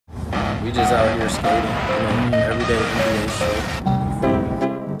We just out here skating, everyday NBA shit.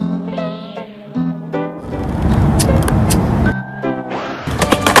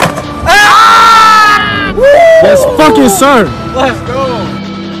 Yes, fucking sir. Let's go.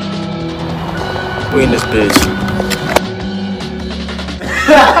 We in this bitch.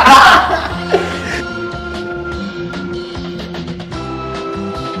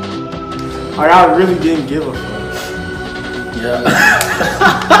 I really didn't give a fuck. Yeah.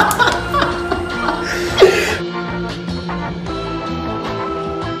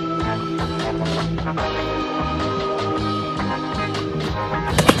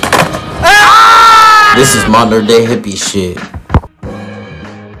 This is modern day hippie shit.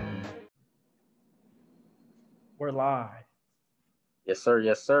 We're live. Yes, sir.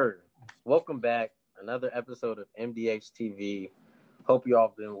 Yes, sir. Welcome back. Another episode of MDH TV. Hope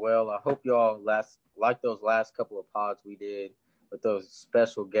y'all been well. I hope y'all like those last couple of pods we did with those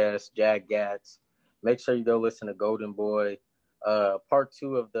special guests, Jag Gats. Make sure you go listen to Golden Boy. Part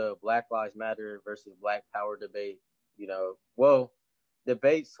 2 of the Black Lives Matter versus Black Power debate.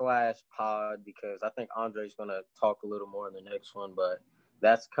 Debate / pod, because I think Andre's going to talk a little more in the next one, but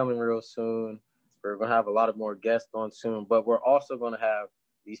that's coming real soon. We're going to have a lot of more guests on soon, but we're also going to have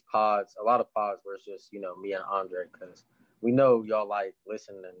these pods, a lot of pods where it's just, me and Andre, because we know y'all like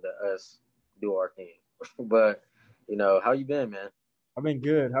listening to us do our thing. But, how you been, man? I've been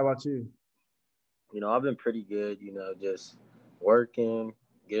good. How about you? I've been pretty good, just working,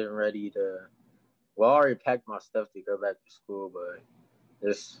 getting ready to, I already packed my stuff to go back to school, but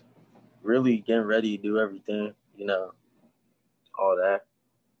just really getting ready to do everything, all that.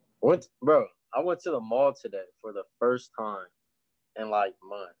 I went to the mall today for the first time in like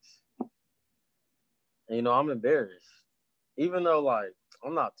months. And, I'm embarrassed. Even though I'm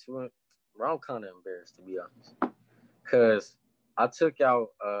not I'm kind of embarrassed, to be honest. Because I took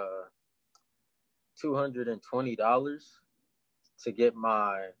out $220 to get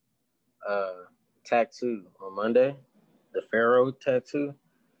my tattoo on Monday, the Pharaoh tattoo.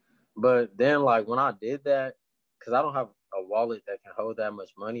 But then when I did that, because I don't have a wallet that can hold that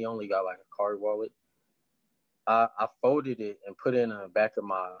much money, I only got a card wallet. I folded it and put it in the back of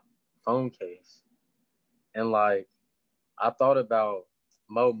my phone case. And I thought about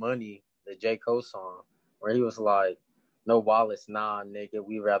Mo Money, the J. Cole song, where he was like, no wallets, nah, nigga,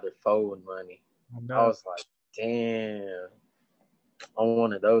 we rather fold money. I was like, damn, I'm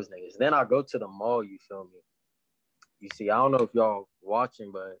one of those niggas. Then I go to the mall, you feel me? You see, I don't know if y'all watching,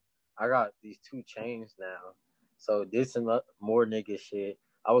 but I got these 2 chains now. So this and more nigga shit.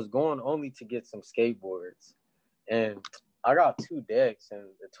 I was going only to get some skateboards. And I got 2 decks,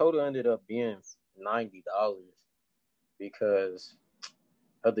 and the total ended up being $90 because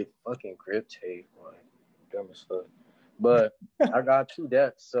of the fucking grip tape. Dumb as fuck. But I got 2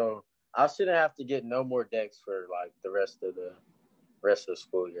 decks, so I shouldn't have to get no more decks for the rest of the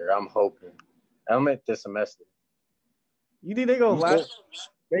school year. I'm hoping. I'm at this semester. You think they gonna last?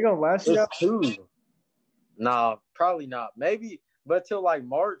 They gonna last you? It's 2. Nah, probably not. Maybe, but till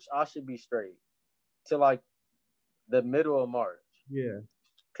March, I should be straight. Till the middle of March. Yeah.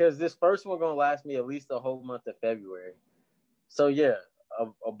 Because this first one gonna last me at least the whole month of February. So yeah,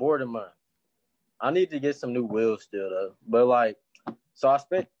 a board a month. I need to get some new wheels still though. But so I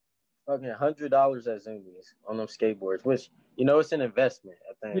spent fucking $100 at Zoomies on them skateboards, which it's an investment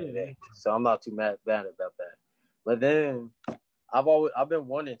at the end of the day. So I'm not too bad about that. But then I've been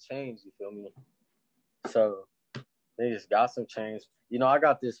wanting change. You feel me? So they just got some change. I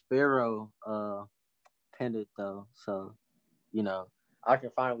got this Pharaoh pendant though, so I can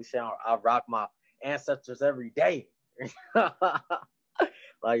finally say I rock my ancestors every day,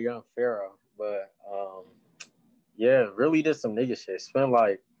 like young Pharaoh. But yeah, really did some nigga shit. Spent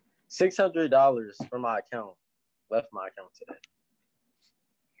 $600 from my account. Left my account today.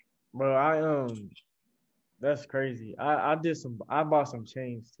 Bro, that's crazy. I bought some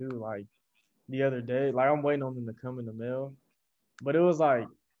chains too, the other day. I'm waiting on them to come in the mail. But it was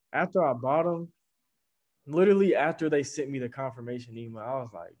after I bought them, literally after they sent me the confirmation email, I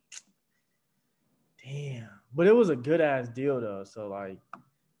was like, damn. But it was a good ass deal though. So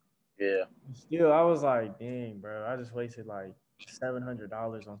yeah. Still, I was like, dang, bro. I just wasted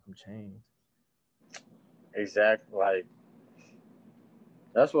 $700 on some chains. Exactly.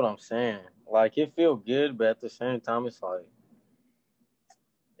 That's what I'm saying. It feel good, but at the same time, it's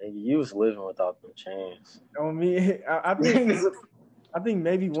you was living without them chains. I think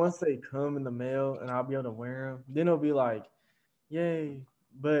maybe once they come in the mail and I'll be able to wear them, then it'll be yay.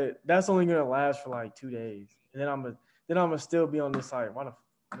 But that's only gonna last for 2 days, and then I'm gonna still be on this why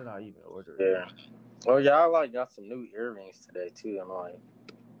did I even order it? Yeah. Well, y'all got some new earrings today too.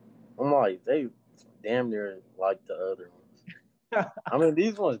 I'm I'm like, they damn near like the other ones. I mean,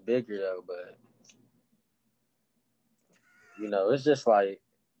 these ones bigger though, but it's just like,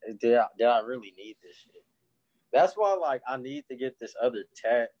 did I really need this shit? That's why, like, I need to get this other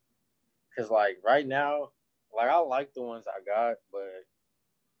tat, cause like right now, like I like the ones I got, but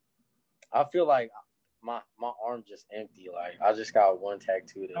I feel like my arm just empty. Like I just got one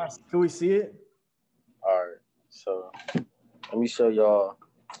tattoo. Can we see it? All right, so let me show y'all.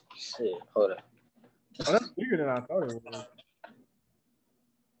 Shit, hold up. Oh, that's bigger than I thought it was.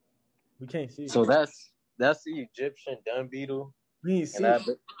 We can't see it. So that's the Egyptian dung beetle. We didn't see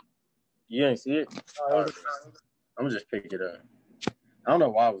it. You didn't see it? Right. I'm gonna just pick it up. I don't know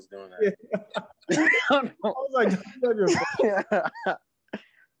why I was doing that. Yeah. I was like,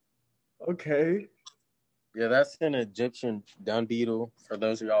 okay. Yeah, that's an Egyptian dung beetle for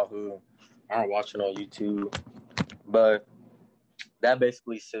those of y'all who aren't watching on YouTube. But that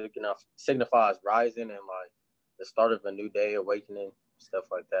basically signifies rising and like the start of a new day, awakening, stuff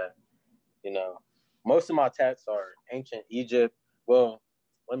like that. Most of my tats are ancient Egypt. Well,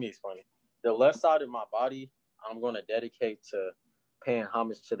 let me explain it. The left side of my body, I'm going to dedicate to paying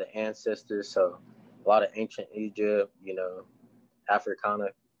homage to the ancestors. So a lot of ancient Egypt,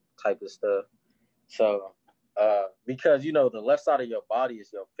 Africana type of stuff. So because, the left side of your body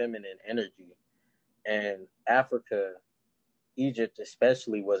is your feminine energy. And Africa, Egypt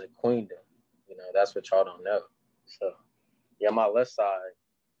especially, was a queendom. That's what y'all don't know. So, yeah, my left side,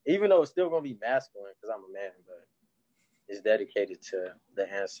 even though it's still going to be masculine because I'm a man, but it's dedicated to the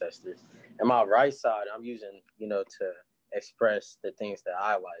ancestors. And my right side, I'm using, to express the things that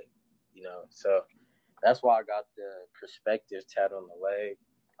I like, So that's why I got the perspective tat on the leg.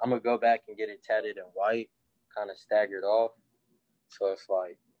 I'm going to go back and get it tatted in white, kind of staggered off. So it's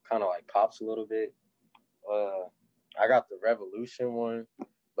like, kind of like pops a little bit. I got the revolution one,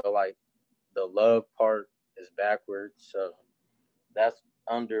 but like the love part is backwards. So that's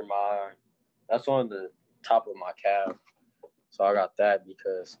on the top of my calf. So I got that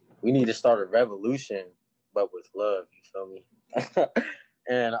because we need to start a revolution, but with love. You feel me?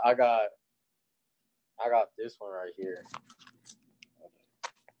 And I got this one right here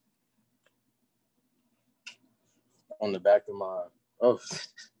on the back of my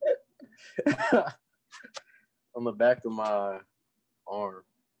on the back of my arm.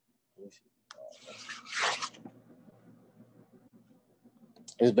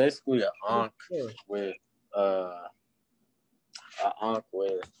 It's basically an ankh with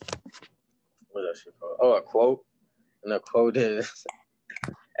what's that shit called? Oh, a quote. And the quote is,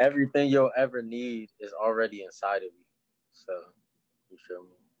 everything you'll ever need is already inside of you. So, you feel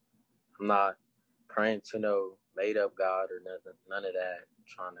me? I'm not praying to no made up God or nothing, none of that. I'm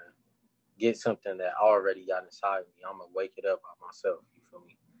trying to get something that I already got inside of me. I'm going to wake it up by myself. You feel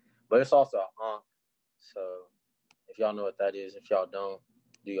me? But it's also an ankh. So, if y'all know what that is, if y'all don't,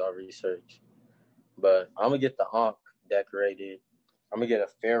 do y'all research. But I'm going to get the ankh decorated. I'm going to get a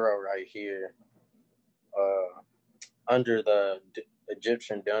pharaoh right here under the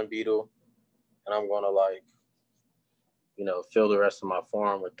Egyptian dung beetle. And I'm going to fill the rest of my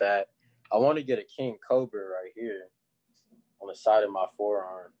forearm with that. I want to get a king cobra right here on the side of my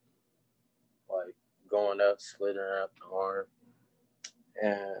forearm, like going up, slithering up the arm.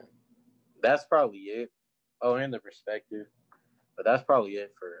 And that's probably it. Oh, and the perspective. But that's probably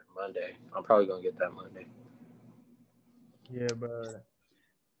it for Monday. I'm probably going to get that Monday. Yeah, but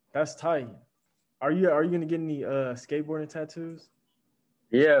that's tight. Are you going to get any skateboarding tattoos?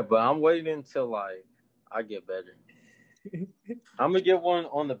 Yeah, but I'm waiting until I get better. I'm gonna get one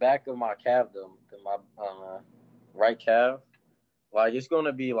on the back of my calf, though, my right calf. Like it's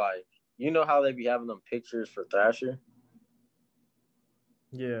gonna be like, how they be having them pictures for Thrasher.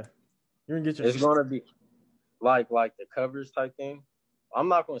 Yeah, you're gonna get your. It's gonna be like the covers type thing. I'm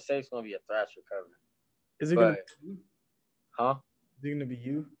not gonna say it's gonna be a Thrasher cover. Is it gonna be you? Huh? Is it gonna be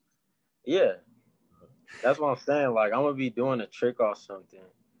you? Yeah, that's what I'm saying. Like I'm gonna be doing a trick or something,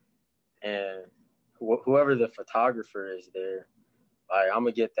 and whoever the photographer is there, like I'm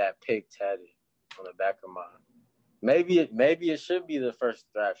gonna get that pic tatted on the back of my. Maybe it should be the first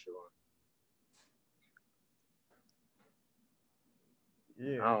Thrasher one.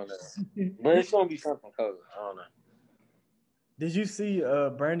 Yeah, I don't know, but it's gonna be something cool. I don't know. Did you see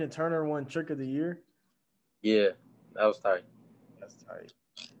Brandon Turner won Trick of the Year? Yeah, that was tight. That's tight.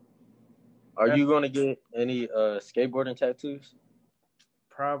 Are you gonna get any skateboarding tattoos?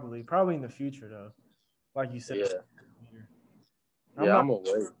 Probably in the future though. Like you said. Yeah. I'm gonna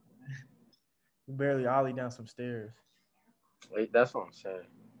wait. You barely ollie down some stairs. Wait, that's what I'm saying.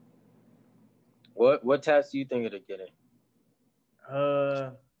 What tats do you think it'll get in?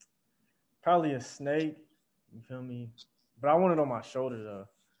 Probably a snake. You feel me? But I want it on my shoulder though.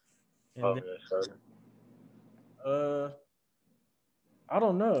 And Oh then, yeah, sure. I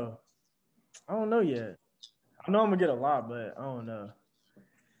don't know. I don't know yet. I know I'm gonna get a lot, but I don't know.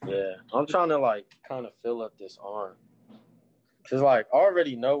 Yeah, I'm trying to like kind of fill up this arm because like I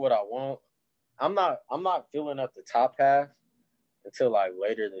already know what I want. I'm not filling up the top half until like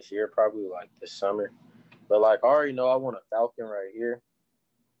later this year, probably like this summer. But like I already know I want a falcon right here,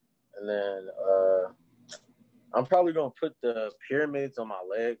 and then I'm probably gonna put the pyramids on my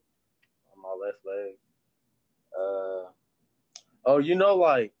leg, on my left leg. Oh,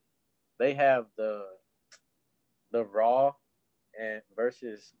 like they have the raw and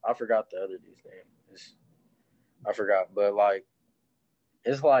versus I forgot the other dude's name. I forgot, but like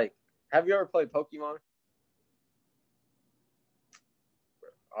it's like, have you ever played Pokemon?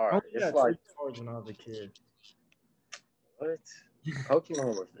 All I right, only it's had like 3 cards when I was a kid. what?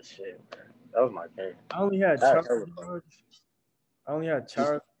 Pokemon was the shit, man. That was my game. I only had That was fun. Charizard. I only had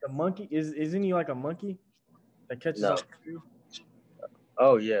Charizard. The monkey isn't he like a monkey that catches No. on the tree?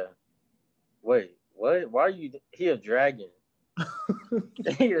 Oh yeah. Wait, what? Why are you? He a dragon.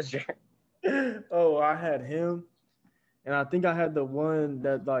 He a dragon. Oh, I had him, and I think I had the one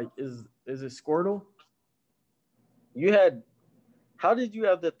that like is it Squirtle? You had. How did you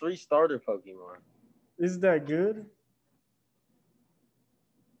have the 3 starter Pokemon? Is that good?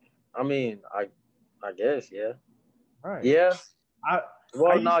 I mean, I guess yeah. All right. Yeah. I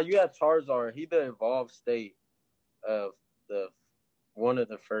Well, used- no, you had Charizard. He the evolved state of the one of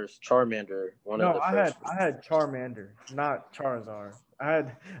the first Charmander. no, I I had Charmander, not Charizard. I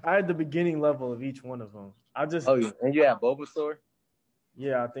had the beginning level of each one of them. I just Oh, yeah. And you had Bulbasaur.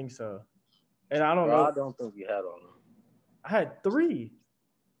 yeah, I think so. And I don't Bro, know. I don't think you had all of them. I had 3.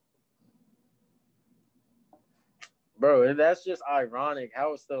 Bro, and that's just ironic.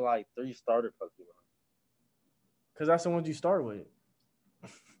 How it's still like 3 starter Pokemon. Because that's the ones you start with.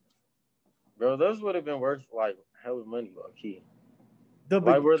 Bro, those would have been worth like hella money, low key. The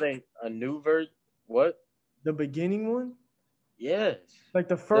Like, were they a new version? What? the beginning one, Yes. like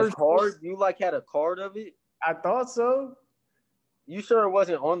the The first card, you like had a card of it? I thought so. You sure it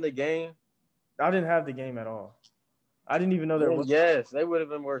wasn't on the game? I didn't have the game at all. I didn't even know there Then was. yes, they would have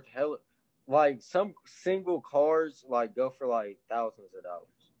been worth hella. Like some single cards, like go for like thousands of dollars.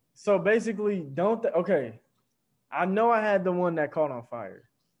 So basically, okay. I know I had the one that caught on fire,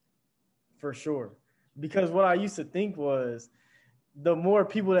 for sure. Because what I used to think was, the more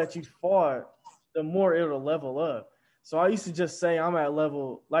people that you fought, the more it'll level up. So I used to just say I'm at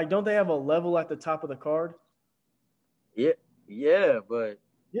level. Like, don't they have a level at the top of the card? Yeah, but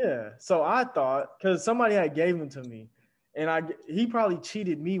Yeah. So I thought, because somebody had gave them to me, and he probably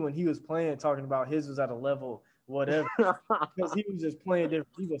cheated me when he was playing, talking about his was at a level whatever, because he was just playing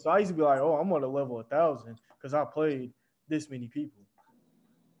different people. So I used to be like, oh, I'm on a level 1,000 because I played this many people.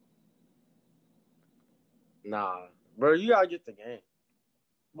 nah, bro, you gotta get the game,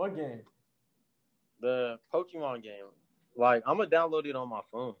 What game? the Pokemon game. Like, I'm gonna download it on my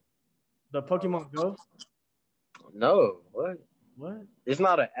phone. The Pokemon Go? No, what? What? It's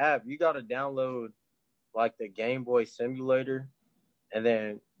not an app. You gotta download like the Game Boy Simulator, and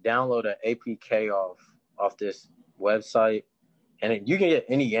then download an APK off this website, and then you can get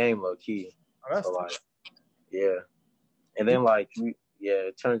any game low key. Oh, that's So like, yeah, and then like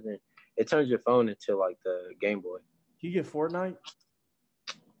it turns your phone into like the Game Boy. you get Fortnite?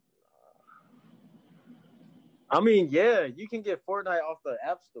 I mean, yeah, you can get Fortnite off the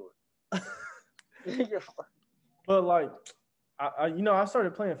App Store. But like, I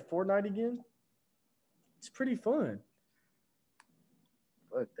started playing Fortnite again. It's pretty fun.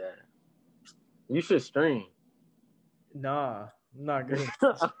 Fuck that. You should stream. Nah, I'm not good.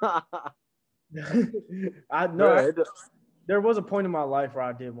 I know. Bro, There was a point in my life where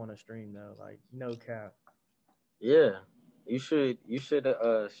I did want to stream though, like no cap. yeah, you should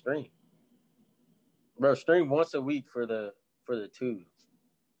stream. Bro, stream once a week for the 2.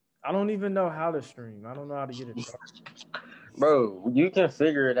 I don't even know how to stream. I don't know how to get it started. Bro, you can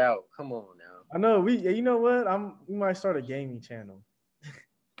figure it out. Come on now. I know you know what? We might start a gaming channel.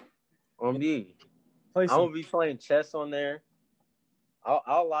 On me. Play I'm some. gonna be playing chess on there.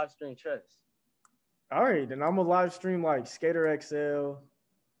 I'll live stream chess. All right, then I'm gonna live stream like Skater XL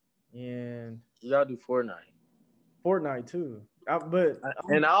and You gotta do Fortnite too.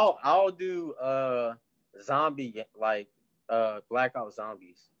 and I'll do zombie like Black Ops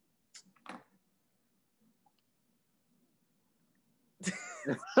Zombies.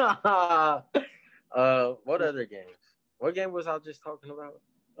 What other games? What game was I just talking about?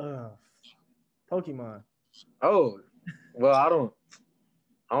 Pokemon. Oh, well,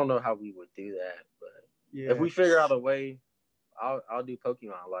 I don't know how we would do that, but Yeah. if we figure out a way, I'll do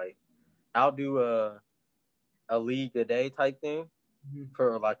Pokemon. Like I'll do a league a day type thing Mhm.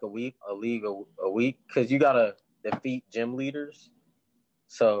 for like a week, a league a week, because you gotta defeat gym leaders.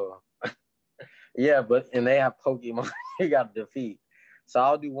 So yeah, and they have Pokemon you gotta defeat. So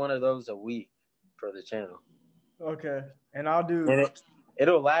I'll do one of those a week for the channel, Okay. And I'll do. and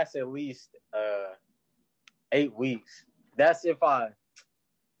it'll last at least 8 weeks. That's if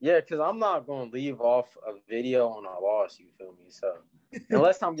because I'm not gonna leave off a video on a loss. You feel me? So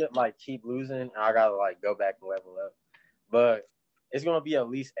unless I'm just like keep losing, and I gotta like go back and level up. But it's gonna be at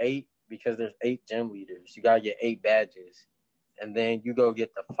least 8 because there's 8 gym leaders. You gotta get 8 badges, and then you go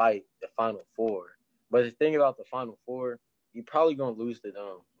get the final 4. But the thing about the final 4, you probably gonna lose to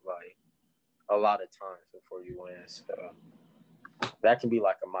them like a lot of times before you win. So that can be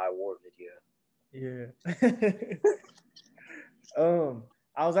like a My War video. Yeah.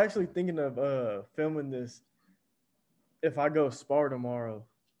 I was actually thinking of filming this. If I go spar tomorrow,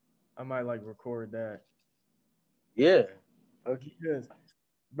 I might like record that. Yeah. Okay. Because,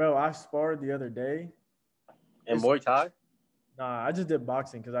 bro, I sparred the other day. And Muay Thai? Nah, I just did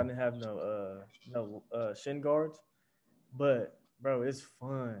boxing because I didn't have no shin guards. But bro, it's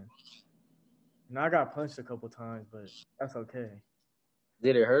fun. And I got punched a couple times, but that's okay.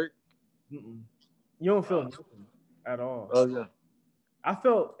 Did it hurt? Mm-mm. You don't feel nothing at all. Oh yeah. I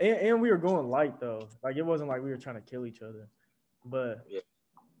felt, and we were going light though. Like it wasn't like we were trying to kill each other, but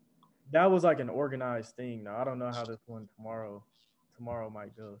that was like an organized thing. Now I don't know how this one tomorrow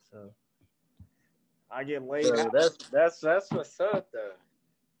might go. So I get late. So that's what's up though.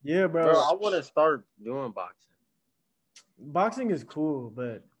 Yeah, bro. I want to start doing boxing. Boxing is cool,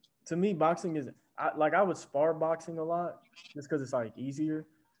 but to me, boxing is I would spar boxing a lot just because it's like easier.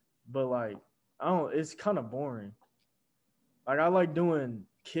 But like I don't, it's kind of boring. Like I like doing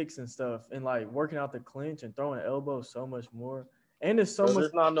kicks and stuff and like working out the clinch and throwing elbows so much more. And it's so much.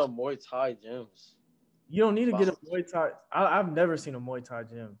 There's not no Muay Thai gyms. You don't need to get a Muay Thai. I've never seen a Muay Thai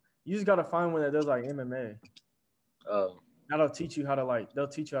gym. You just gotta find one that does like MMA. Oh. That'll teach you how to they'll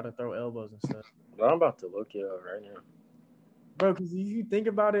teach you how to throw elbows and stuff. But I'm about to look it up right now. Bro, because if you think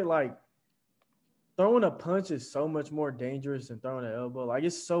about it, like throwing a punch is so much more dangerous than throwing an elbow. Like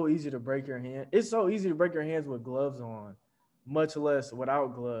it's so easy to break your hand. It's so easy to break your hands with gloves on, much less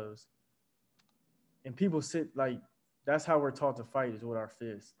without gloves. And people that's how we're taught to fight is with our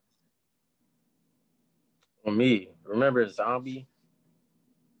fists. Well, me, remember Zombie?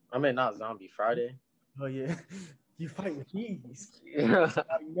 I mean, not Zombie, Friday. Oh yeah, you fight with these. Yeah.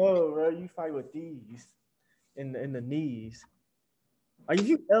 I know, bro. You fight with these in the knees. Like if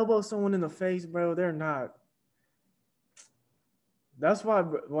you elbow someone in the face, bro, they're not. That's why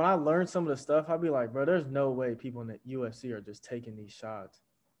when I learned some of the stuff, I'd be like, bro, there's no way people in the UFC are just taking these shots.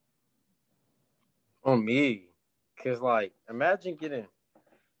 On me, cause like imagine getting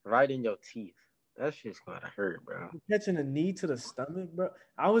right in your teeth. That shit's gonna hurt, bro. Catching a knee to the stomach, bro.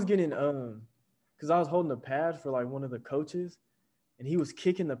 I was getting because I was holding a pad for like one of the coaches, and he was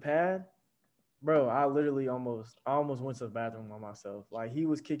kicking the pad. Bro, I literally almost went to the bathroom by myself. Like he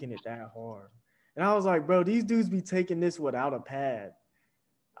was kicking it that hard, and I was like, bro, these dudes be taking this without a pad.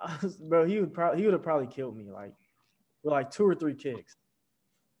 Bro, he would have probably killed me like with like 2 or 3 kicks.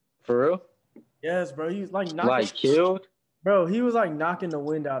 For real? Yes, bro. He was like knocking. Like killed? Bro, he was like knocking the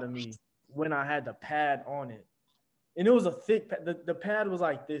wind out of me when I had the pad on it, and it was a thick pad. The pad was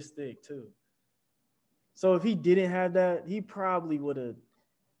like this thick too. So if he didn't have that, he probably would have.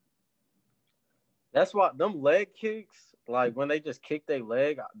 That's why them leg kicks, like when they just kick their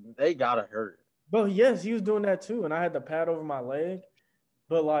leg, they gotta hurt. But yes, he was doing that too, and I had the pad over my leg.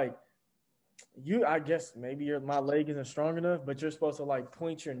 But like I guess maybe my leg isn't strong enough, but you're supposed to like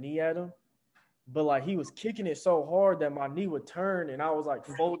point your knee at him. But like he was kicking it so hard that my knee would turn, and I was like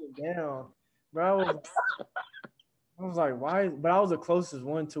folding down. Bro, I was like, why? But I was the closest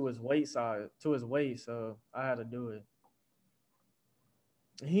one to his waist, so I had to do it.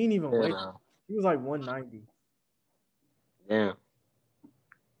 He didn't even weigh. He was like 190. Yeah.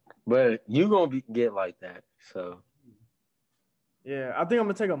 But you gonna get like that, so. Yeah, I think I'm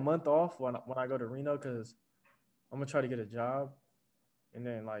gonna take a month off when I go to Reno because I'm gonna try to get a job, and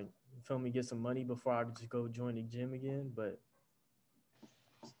then like get some money before I just go join the gym again. But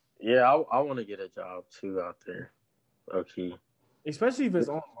yeah, I want to get a job too out there. Okay. Especially if it's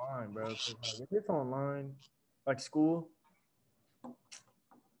online, bro. Like, if it's online, like school.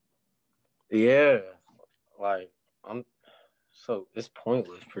 Yeah, like so it's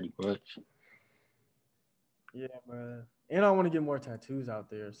pointless pretty much. Yeah, bro. And I want to get more tattoos out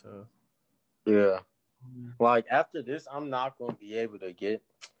there, so. Yeah. Like after this, I'm not gonna be able to get.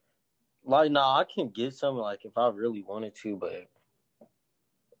 Like, nah, I can get something like if I really wanted to, but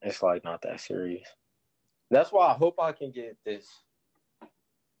it's like not that serious. That's why I hope I can get this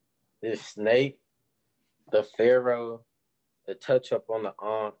snake, the pharaoh, the touch up on the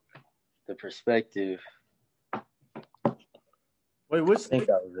the perspective. Wait, which I think snake?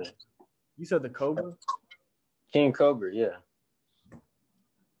 that was it. You said the cobra? King Cobra, yeah.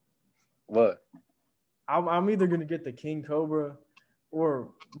 What? I'm either gonna get the king cobra or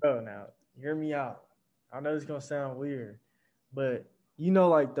bro. Now, hear me out. I know it's gonna sound weird, but you know,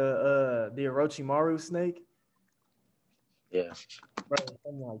 like the Orochimaru snake, Yeah. bro,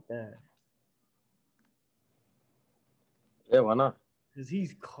 something like that. Yeah, why not? Cause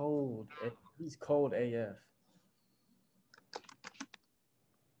he's cold. He's cold AF.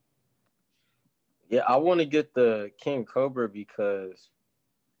 Yeah, I want to get the King Cobra because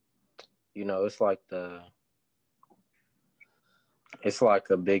it's like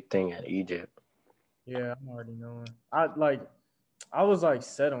a big thing in Egypt. Yeah, I'm already knowing. I was like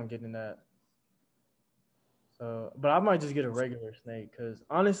set on getting that. So, but I might just get a regular snake because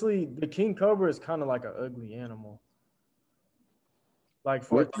honestly, the king cobra is kind of like an ugly animal. Like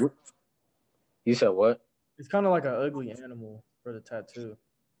for What? You said what? it's kind of like an ugly animal for the tattoo.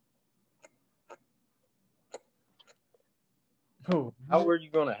 Oh, How were you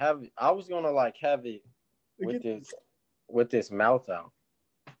gonna have it? I was gonna like have it with this mouth out.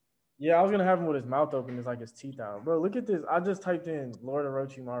 yeah, I was gonna have him with his mouth open, it's like his teeth out. Bro, look at this. I just typed in Lord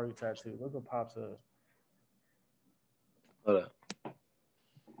Orochimaru tattoo. Look what pops up. Hold up.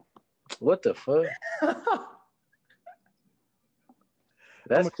 What the fuck?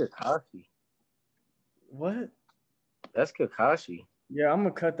 That's Kakashi. What? That's Kakashi. Yeah, I'm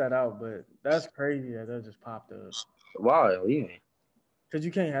gonna cut that out, but that's crazy that just popped up. Why leaving? Cause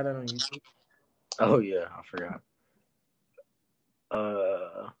you can't have that on YouTube. Oh yeah, I forgot.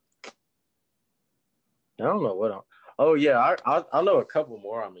 I don't know what. Oh yeah, I know a couple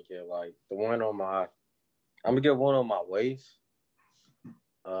more. I'm gonna get like the one on my. I'm gonna get one on my waist.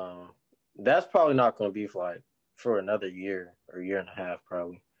 That's probably not gonna be for another year or year and a half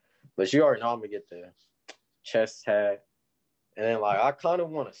probably. But you already know I'm gonna get the chest tag, and then like I kind of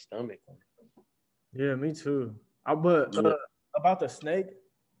want a stomach one. Yeah, me too. But about the snake,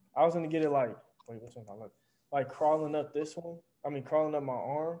 I was gonna get it like wait, which one I like crawling up this one. I mean, crawling up my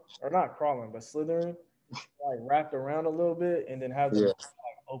arm, or not crawling, but slithering, like wrapped around a little bit, and then have them like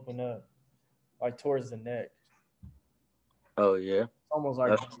open up, like towards the neck. Oh yeah. It's almost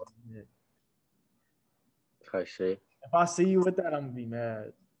like Okay, shit. if I see you with that, I'm gonna be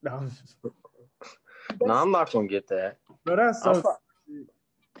mad. No, I'm not gonna get that. But that's so.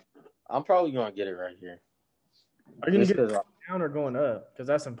 I'm probably gonna get it right here. Are you gonna get it down or going up? Because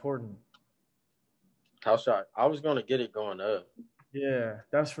that's important. How should I was gonna get it going up. Yeah,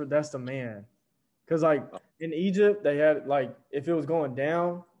 that's the man. Because like in Egypt, they had like if it was going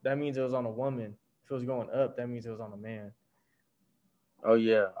down, that means it was on a woman. If it was going up, that means it was on a man. Oh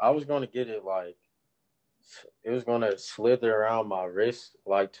yeah, I was gonna get it like it was gonna slither around my wrist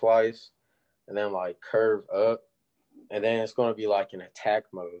like twice, and then like curve up, and then it's gonna be like an attack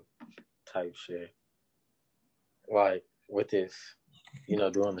mode type shit, like with this,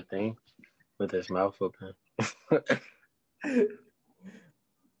 doing the thing with his mouth open.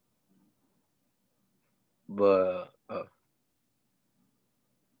 But all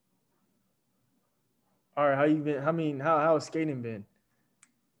right, how you been? I mean, how has skating been?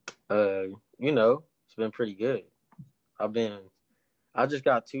 it's been pretty good. I just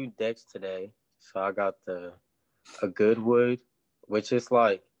got 2 decks today, so I got a Goodwood, which is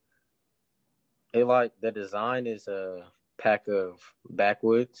like the design is a pack of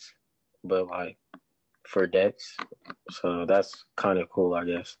backwoods, but like for decks, so that's kind of cool, I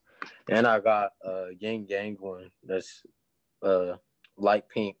guess. And I got a Yin Yang one that's light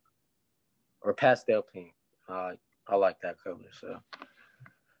pink or pastel pink. I like that color, so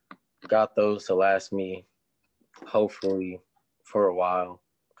got those to last me hopefully for a while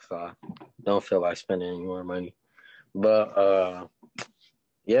because I don't feel like spending any more money. But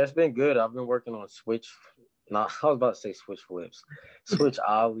yeah, it's been good. I've been working on switch. I was about to say switch flips, switch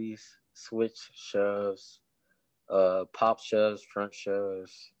ollies, switch shoves, pop shoves, front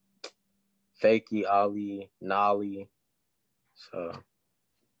shoves, fakie ollie, nollie. So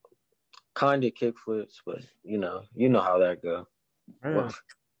kind of kick flips, but you know how that go. Well,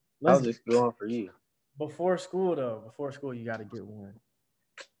 how's this going for you? Before school, you got to get one.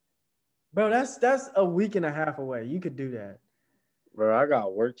 Bro, that's a week and a half away. You could do that. Bro, I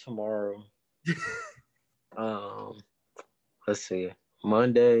got work tomorrow. Let's see.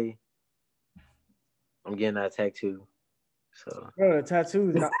 Monday. I'm getting that tattoo. So Bro, the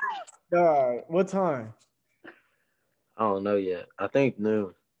tattoo's not. What time? I don't know yet. I think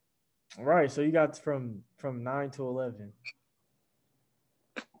noon. Right, so you got from 9 to 11.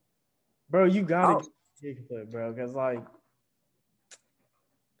 Bro, you gotta Oh, get a kickflip, bro, because like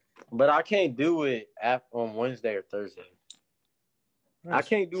but I can't do it on Wednesday or Thursday. I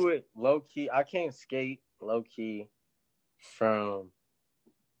can't do it low key. I can't skate low key from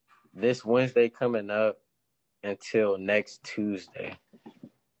this Wednesday coming up until next Tuesday,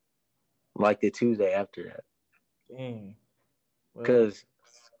 like the Tuesday after that. dang. Well, Because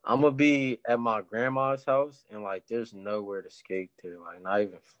I'm gonna be at my grandma's house and like there's nowhere to skate to, like not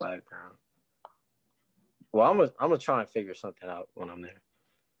even flat ground. Well, I'm gonna try and figure something out when I'm there.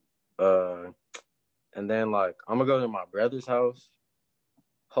 And then like I'm gonna go to my brother's house.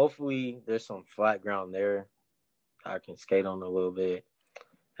 Hopefully there's some flat ground there I can skate on a little bit.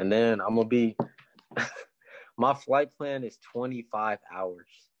 And then I'm gonna be my flight plan is 25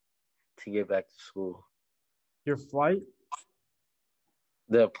 hours to get back to school. your flight?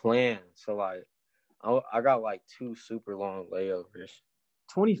 The plan. So like I got like 2 super long layovers.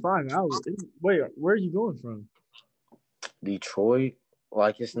 25 hours. Wait, where are you going from? Detroit,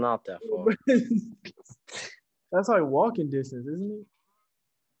 like it's not that far. That's like walking distance, isn't it?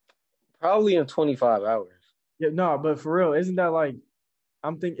 Probably in 25 hours. Yeah, no, but for real, isn't that like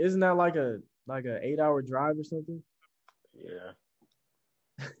isn't that like a 8-hour drive or something? Yeah.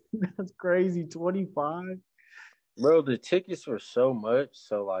 That's crazy. 25? Bro, the tickets were so much,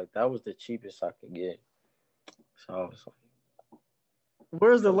 so like that was the cheapest I could get. So I was like,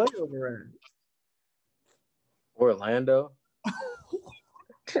 Where's the layover at? Orlando.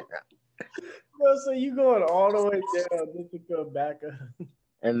 Bro, so you going all the way down just to come back up?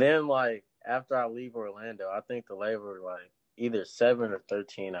 And then like after I leave Orlando, I think the layover like either 7 or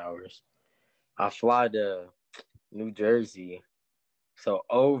 13 hours. I fly to New Jersey, so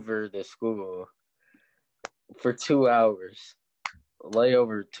over the school for 2 hours,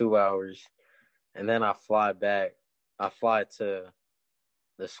 layover 2 hours, and then I fly back. I fly to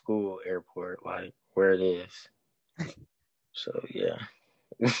the school airport, like where it is. So yeah.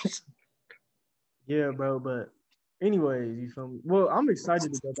 Yeah, bro, but anyways, you feel me? Well, I'm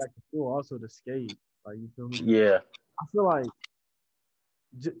excited to go back to school also to skate. Like, you feel me? Yeah. I feel like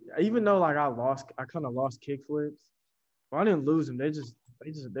even though like I kind of lost kick flips. Well, I didn't lose them. They're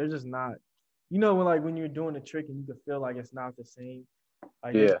just not. You know, when you're doing a trick and you can feel like it's not the same.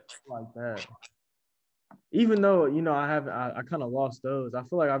 Like, Yeah. like that. Even though I kind of lost those, I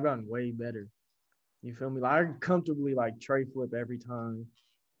feel like I've gotten way better. You feel me? Like I comfortably like tray flip every time.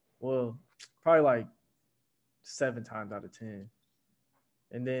 Well, probably like 7 times out of 10.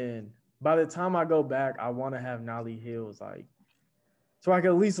 And then by the time I go back, I want to have nollie heels like so I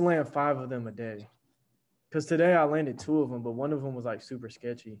can at least land 5 of them a day. Because today I landed 2 of them, but one of them was like super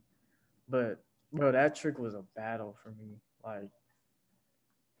sketchy. But bro, that trick was a battle for me. Like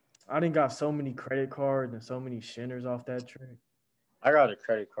I didn't got so many credit cards and so many shinners off that trick. I got a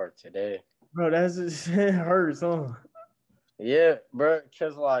credit card today. Bro, that's just, it hurts, huh? Yeah, bro,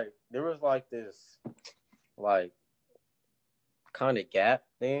 because like there was like this like kind of gap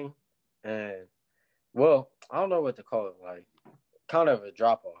thing, and well, I don't know what to call it, like kind of a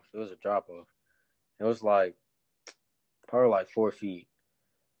drop off. It was a drop off. It was like probably like 4 feet,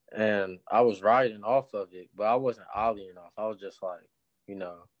 and I was riding off of it, but I wasn't ollieing off. I was just like,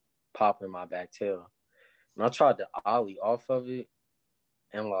 popping my back tail, and I tried to ollie off of it,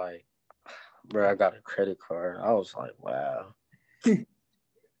 and like, bro, I got a credit card. I was like, wow.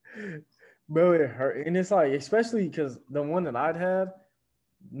 Bro, it hurt. And it's like, especially because the one that I'd had,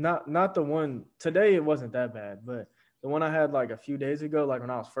 not the one today, it wasn't that bad, but the one I had like a few days ago, like when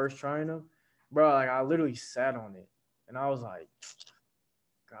I was first trying them, bro, like I literally sat on it and I was like,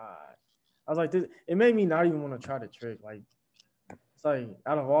 God. I was like, it made me not even want to try the trick. Like, it's like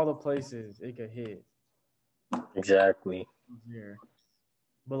out of all the places it could hit. Exactly. Yeah.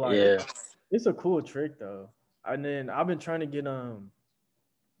 But like, yeah, it's a cool trick though. And then I've been trying to get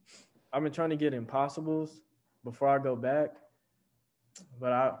impossibles before I go back.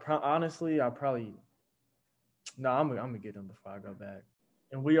 But honestly, I'm gonna get them before I go back.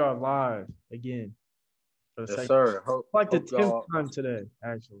 And we are live again. For the yes, second, sir. like the 10th time today,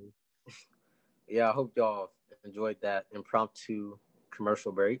 actually. Yeah, I hope y'all enjoyed that impromptu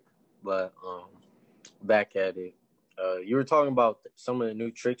commercial break. But back at it. You were talking about some of the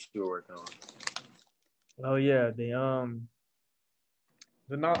new tricks you were working on. Oh yeah,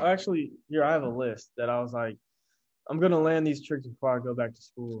 actually here I have a list that I was like, I'm gonna land these tricks before I go back to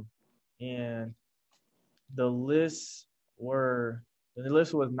school, and the list was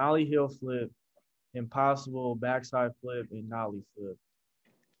nollie heel flip, impossible, backside flip, and nollie flip.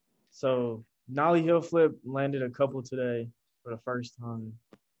 So nollie heel flip landed a couple today for the first time.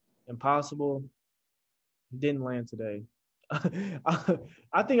 Impossible didn't land today.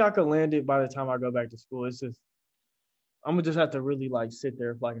 I think I could land it by the time I go back to school. It's just I'm gonna just have to really like sit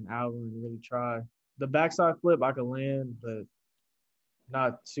there for like an hour and really try. The backside flip I could land, but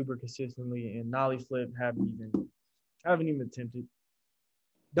not super consistently. And nollie flip haven't even attempted.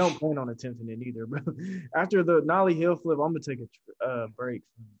 Don't plan on attempting it either, bro. After the nollie heel flip, I'm gonna take a break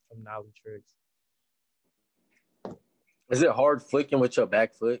from nollie tricks. Is it hard flicking with your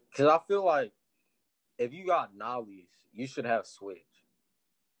back foot? Because I feel like if you got nollies, you should have switch.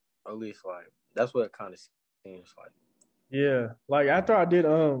 At least like that's what it kind of seems like. Yeah, like after I did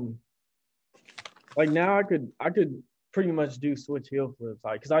like now I could pretty much do switch heel flips,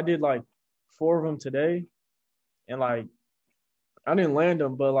 like because I did like 4 of them today, and like I didn't land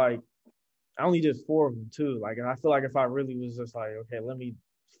them, but like I only did 4 of them too. Like, and I feel like if I really was just like, okay, let me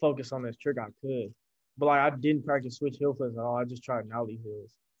focus on this trick, I could. But like I didn't practice switch heel flips at all. I just tried nollie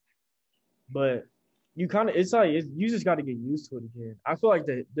heels. But you kind of you just got to get used to it again. I feel like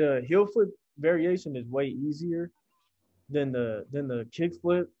the heel flip variation is way easier than the kick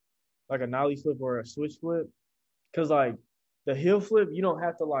flip, like a nollie flip or a switch flip. Cause like the heel flip, you don't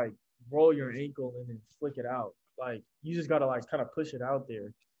have to like roll your ankle and then flick it out. Like you just gotta like kind of push it out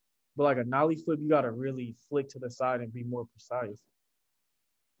there. But like a nollie flip, you gotta really flick to the side and be more precise.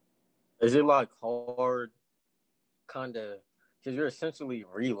 Is it like hard, kind of, because you're essentially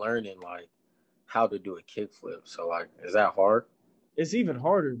relearning like how to do a kickflip? So like, is that hard? It's even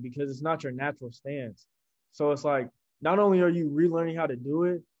harder because it's not your natural stance. So it's like not only are you relearning how to do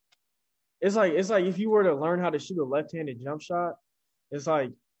it, it's like if you were to learn how to shoot a left-handed jump shot, it's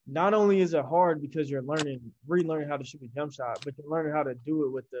like not only is it hard because you're relearning how to shoot a jump shot, but you're learning how to do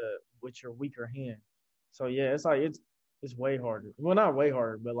it with your weaker hand. So yeah, it's like it's way harder. Well, not way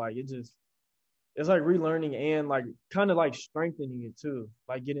harder, but like it's like relearning and like kind of like strengthening it too,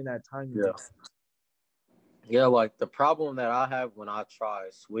 like getting that timing. Yeah. Yeah, like the problem that I have when I try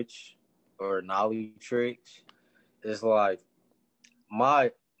switch or nollie tricks is like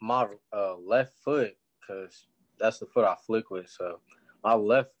my left foot, because that's the foot I flick with. So my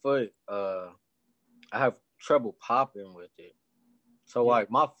left foot, I have trouble popping with it. So like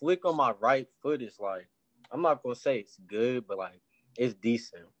my flick on my right foot is like, I'm not gonna say it's good, but like it's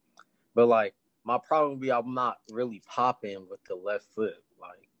decent. But like my problem would be I'm not really popping with the left foot.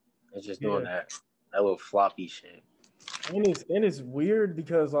 Like it's just doing that little floppy shit. And it's weird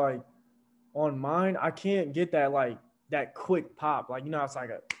because like on mine, I can't get that like that quick pop. Like it's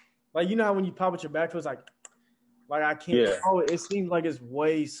like you know how when you pop with your back foot, it's like I can't. Yeah. Oh, it seems like it's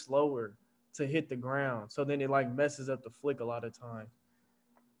way slower to hit the ground. So then it like messes up the flick a lot of times.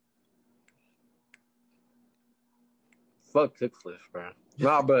 Fuck kickflips, bro.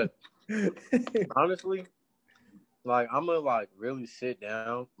 Nah, but honestly, like I'm gonna like really sit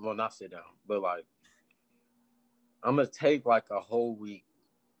down. Well, not sit down, but like I'm gonna take like a whole week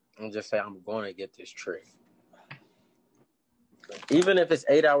and just say I'm going to get this trick. Even if it's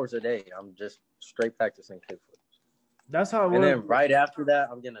 8 hours a day, I'm just straight practicing kickflips. That's how it was. And then right after that,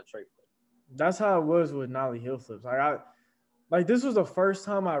 I'm getting a tray flip. That's how it was with nollie heel flips. Like this was the first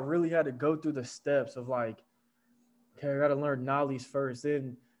time I really had to go through the steps of like, okay, I got to learn nollies first.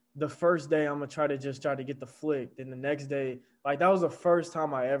 Then the first day I'm gonna try to get the flick. Then the next day, like that was the first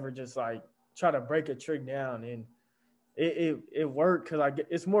time I ever just like try to break a trick down, and it worked because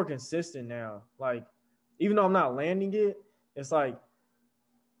it's more consistent now. Like even though I'm not landing it, it's like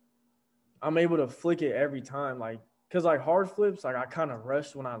I'm able to flick it every time. Like because like hard flips, like I kind of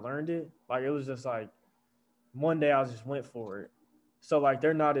rushed when I learned it. Like it was just like one day I just went for it. So like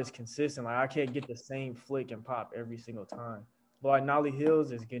they're not as consistent. Like I can't get the same flick and pop every single time. But like nollie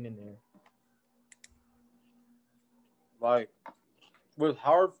heels is getting in there. Like with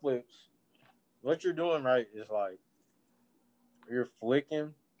hard flips, what you're doing right is like you're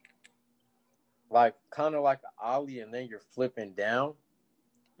flicking like kind of like an ollie, and then you're flipping down.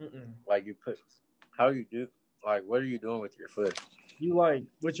 Like you put how you do like what are you doing with your foot? You like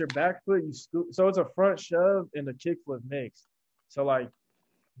with your back foot, you scoop. So it's a front shove and a kick flip mix. So like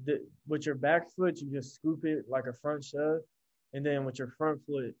with your back foot, you just scoop it like a front shove, and then with your front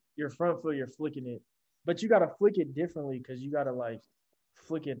foot, you're flicking it. But you gotta flick it differently because you gotta like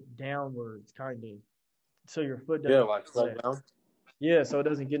flick it downwards, kind of, so your foot doesn't. Yeah, like slow down. Yeah, so it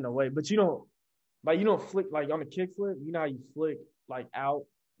doesn't get in the way. But you don't flick like on the kick flip. You know how you flick like out.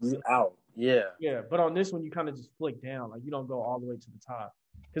 Out. Yeah. Yeah, but on this one, you kind of just flick down. Like you don't go all the way to the top.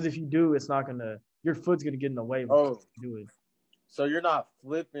 Because if you do, it's not going to – your foot's going to get in the way. Oh. Do it. So you're not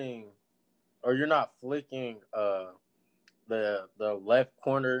flipping or you're not flicking the left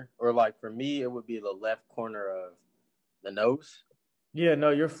corner, or like for me, it would be the left corner of the nose. Yeah, no,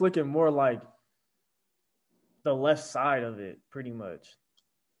 you're flicking more like the left side of it, pretty much.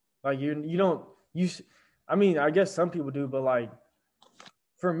 Like you don't you. I mean, I guess some people do, but like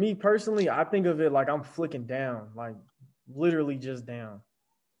for me personally, I think of it like I'm flicking down, like literally just down,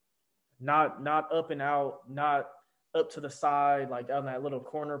 not up and out, not up to the side, like on that little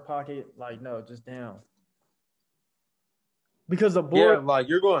corner pocket. Like no, just down. Because the Yeah, board, like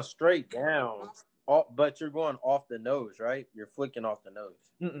you're going straight down, but you're going off the nose, right? You're flicking off the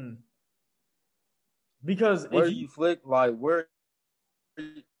nose. mm-mm. Because Where if do you flick? Like where's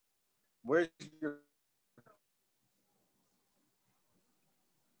your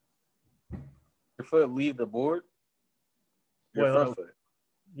foot leave the board? Your well, front foot.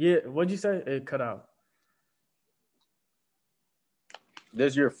 yeah, what'd you say? It cut out.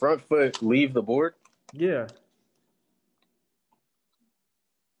 Does your front foot leave the board? Yeah,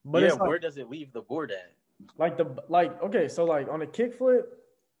 but Yeah, it's like, where does it leave the board at? okay, so like on a kick flip,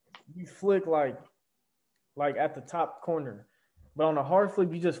 you flick like at the top corner, but on a hard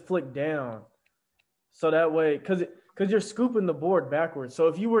flip, you just flick down. So that way, because you're scooping the board backwards. So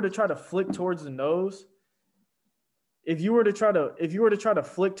if you were to try to flick towards the nose, if you were to try to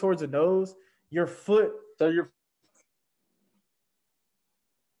flick towards the nose, your foot. So you're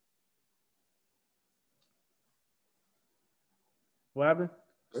What happened?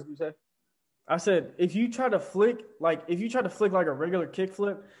 what did you say? I said if you try to flick like a regular kick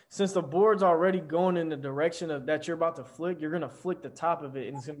flip, since the board's already going in the direction of that you're about to flick, you're gonna flick the top of it,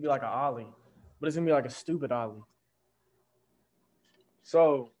 and it's gonna be like an ollie, but it's gonna be like a stupid ollie.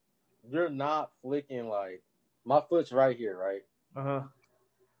 So you're not flicking like my foot's right here, right? Uh-huh.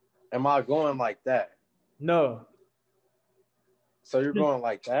 Am I going like that? No. So you're going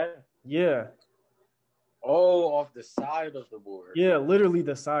like that? Yeah. Oh, off the side of the board. Yeah, literally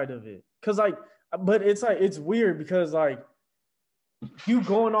the side of it. But it's weird because like you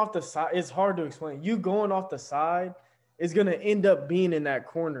going off the side, it's hard to explain. You going off the side is gonna end up being in that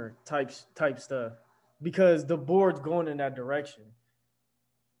corner type stuff because the board's going in that direction.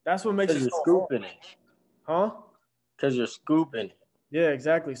 That's what makes it Because so you're scooping it. Huh? Because you're scooping it. Yeah,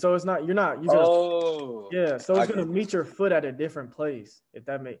 exactly. So it's not you're gonna yeah, so it's gonna meet your foot at a different place, if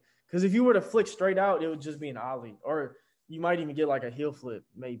that makes because if you were to flick straight out, it would just be an ollie. Or you might even get like a heel flip,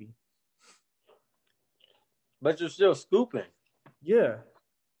 maybe. But you're still scooping. Yeah.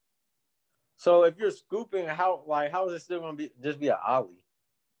 So if you're scooping, how is it still gonna be just be an ollie?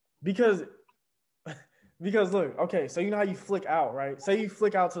 Because look, okay, so you know how you flick out, right? Say you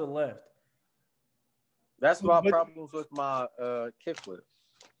flick out to the left. That's my problems with my kickflip.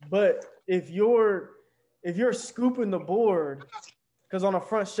 But if you're scooping the board, because on a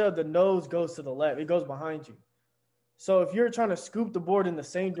front shove, the nose goes to the left. It goes behind you. So if you're trying to scoop the board in the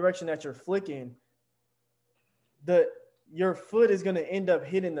same direction that you're flicking, your foot is going to end up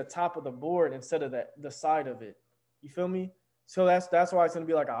hitting the top of the board instead of the side of it. You feel me? So that's why it's going to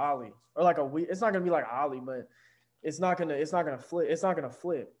be like an ollie or like it's not going to be like an ollie, but it's not going to flip. It's not going to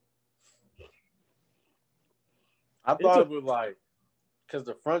flip. I thought it would like, because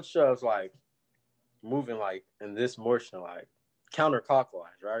the front shove's like moving like in this motion, like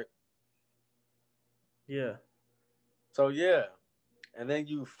counterclockwise, right? Yeah. So yeah, and then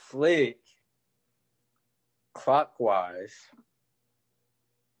you flick clockwise.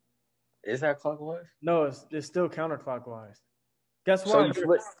 Is that clockwise? No, it's still counterclockwise. Guess what?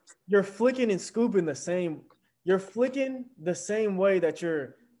 So you're flicking and scooping the same. You're flicking the same way that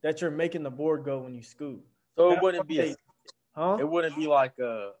you're making the board go when you scoop. So it wouldn't be it wouldn't be like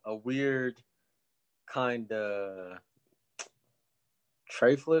a weird kind of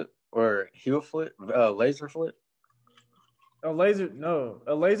tray flip or heel flip, laser flip. A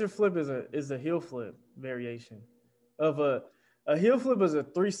laser flip is a heel flip variation of a heel flip is a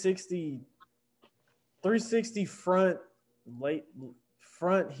 360 front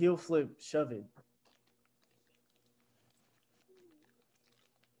heel flip shove it.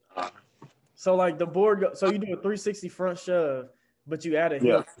 So like the board, so you do a 360 front shove, but you add a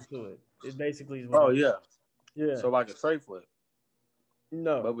heel flip to it. It basically is. Yeah. So like a tray flip.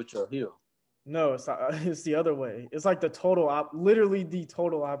 No, but with your heel. No, it's not, it's the other way. It's like literally the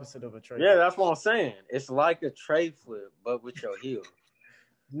total opposite of a tray. Yeah, that's what I'm saying. It's like a tray flip, but with your heel.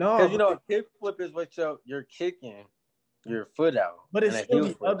 No, because a kick flip is what you're kicking your foot out. But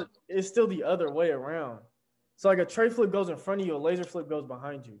it's still the other way around. So like a tray flip goes in front of you, a laser flip goes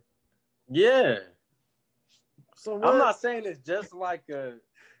behind you. Yeah. So I'm not saying it's just like a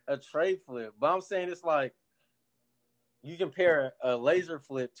tray flip, but I'm saying it's like you compare a laser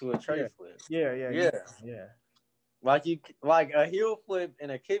flip to a tray Yeah. flip. Yeah. Like a heel flip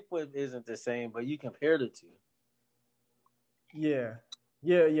and a kick flip isn't the same, but you compare the two. Yeah.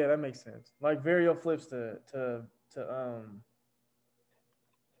 That makes sense. Like varial flips to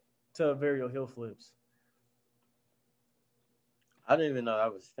varial heel flips. I didn't even know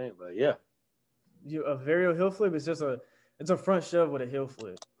that was a thing, but yeah. A varial heel flip is just it's a front shove with a heel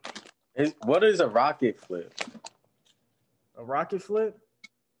flip. What is a rocket flip? A rocket flip?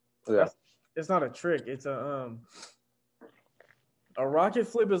 Yeah. It's not a trick. It's a rocket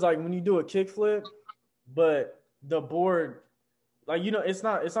flip is like when you do a kick flip, but the board, like it's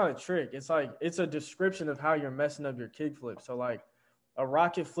not a trick. It's like it's a description of how you're messing up your kick flip. So like a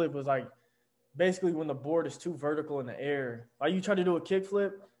rocket flip was like basically when the board is too vertical in the air. Like you try to do a kick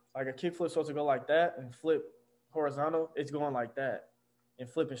flip, like a kick flip's supposed to go like that and flip horizontal. It's going like that and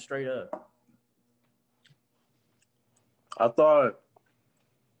flipping straight up. I thought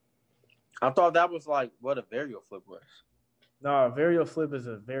that was like what a varial flip was. No, a varial flip is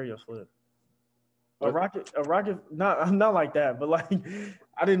a varial flip. A rocket, not like that, but like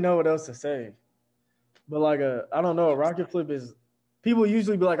I didn't know what else to say. But like I don't know, a rocket flip is people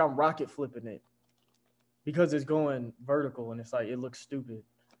usually be like I'm rocket flipping it because it's going vertical and it's like it looks stupid.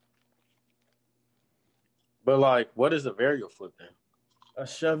 But like, what is a varial flip then? A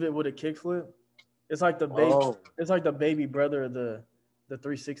shove it with a kick flip. It's like the baby. Oh. It's like the baby brother of the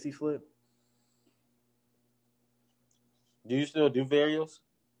 360 flip. Do you still do varials?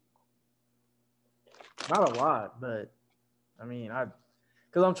 Not a lot, but I mean,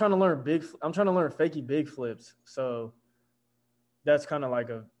 because I'm trying to learn fakey big flips. So that's kind of like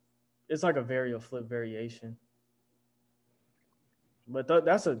it's like a varial flip variation. But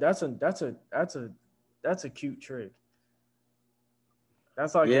that's a cute trick.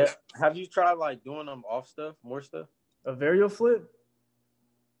 That's like Have you tried like doing them off stuff, more stuff? A varial flip?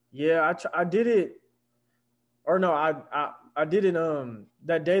 Yeah, I did it. Or no, I did it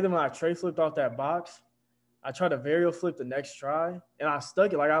that day that when I tray flipped off that box. I tried to varial flip the next try and I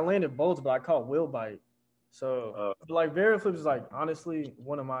stuck it. Like I landed both, but I caught wheel bite. So like varial flips is like honestly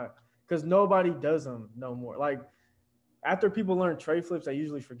one of my because nobody does them no more. Like after people learn tray flips, they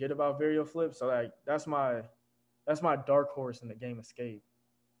usually forget about varial flips. So like that's my dark horse in the game Escape.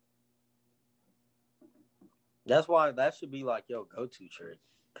 That's why that should be like your go-to trick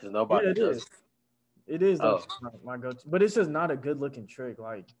because nobody does. It is my go-to, but it's just not a good looking trick.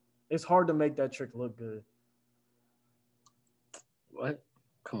 Like it's hard to make that trick look good. What?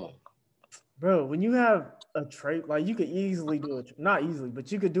 Come on, bro. When you have a tray, like you could easily do it. Not easily,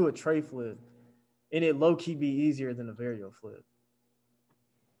 but you could do a tray flip, and it low key be easier than a varial flip.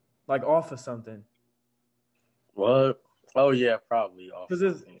 Like off of something. What? Oh yeah, probably off.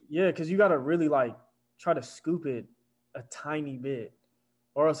 Because you gotta really like try to scoop it a tiny bit,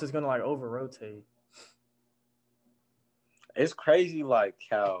 or else it's gonna like over rotate. It's crazy, like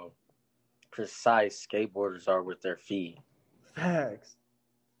how precise skateboarders are with their feet. Facts,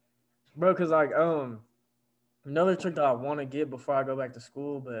 bro. Because like another trick that I want to get before I go back to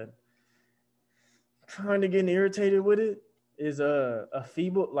school, but kind of getting irritated with it is a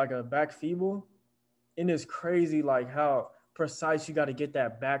feeble, like a back feeble, and it's crazy like how precise you got to get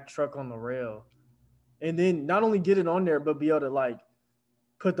that back truck on the rail, and then not only get it on there, but be able to like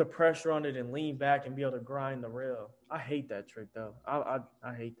put the pressure on it and lean back and be able to grind the rail. I hate that trick though. I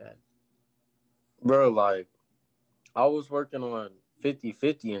hate that, bro. Like. I was working on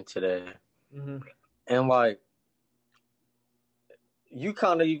 50-50 today. Mm-hmm. And, like, you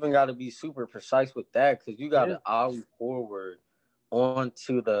kind of even got to be super precise with that because you got to ollie forward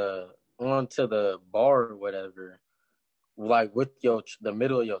onto the bar or whatever, like, with the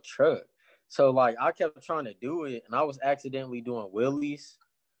middle of your truck. So, like, I kept trying to do it, and I was accidentally doing wheelies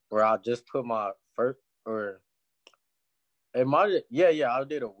where I just put my first – or it might – I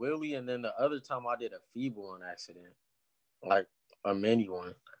did a wheelie, and then the other time I did a feeble on accident. Like a mini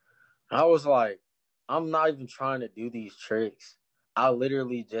one. I was like, I'm not even trying to do these tricks. I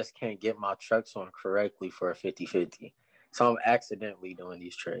literally just can't get my trucks on correctly for a 50-50. So I'm accidentally doing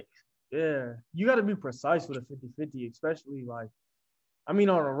these tricks. Yeah. You got to be precise with a 50-50, especially like, I mean,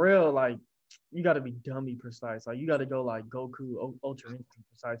 on a rail, like, you got to be dummy precise. Like, you got to go like Goku Ultra Instinct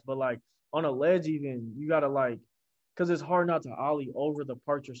precise. But like on a ledge, even, you got to like, because it's hard not to ollie over the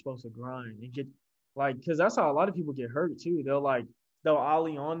part you're supposed to grind and get. Like, because that's how a lot of people get hurt too. They'll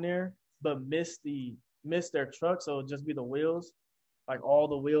ollie on there, but miss their truck, so it'll just be the wheels, like all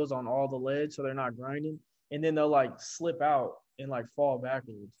the wheels on all the ledge, so they're not grinding, and then they'll like slip out and like fall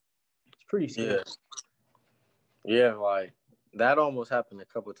backwards. It's pretty scary. Yeah, like that almost happened a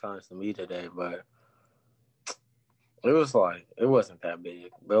couple times to me today, but It was like it wasn't that big,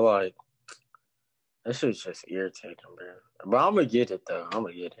 but like that shit's just irritating, bro. But I'm gonna get it though. I'm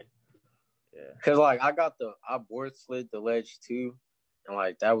gonna get it. Yeah. Cause like I board slid the ledge too, and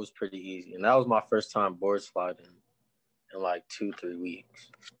like that was pretty easy, and that was my first time board sliding in like 2-3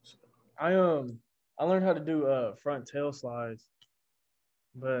 weeks. So, I learned how to do front tail slides,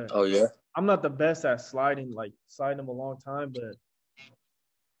 but oh yeah, I'm not the best at sliding them a long time, but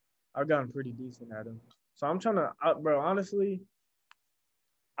I've gotten pretty decent at them. So I'm trying to, bro. Honestly,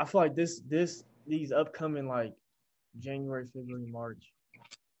 I feel like these upcoming like January, February, March,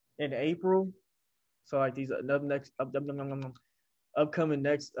 and April. So like these upcoming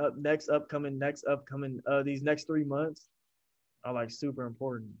these next 3 months are like super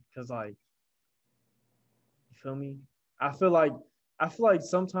important because like you feel me? I feel like I feel like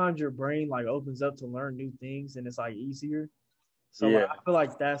sometimes your brain like opens up to learn new things and it's like easier. So like yeah, I feel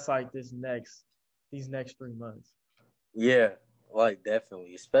like that's like these next 3 months. yeah. Like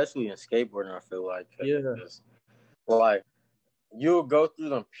definitely, especially in skateboarding, I feel like Yeah. like you'll go through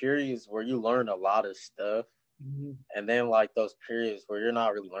them periods where you learn a lot of stuff, Mm-hmm. and then like those periods where you're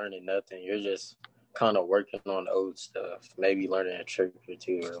not really learning nothing, you're just kind of working on old stuff, maybe learning a trick or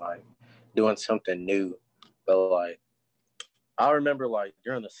two, or like doing something new. But like I remember like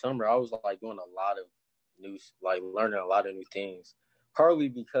during the summer, I was like doing a lot of new, like learning a lot of new things, partly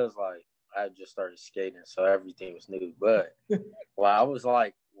because like I had just started skating, so everything was new. But well, I was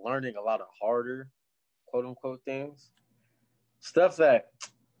like learning a lot of harder, quote unquote, things, stuff that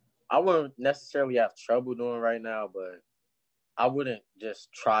I wouldn't necessarily have trouble doing right now, but I wouldn't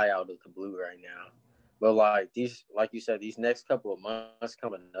just try out of the blue right now. But like these, like you said, these next couple of months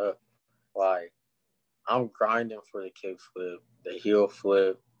coming up, like I'm grinding for the kick flip, the heel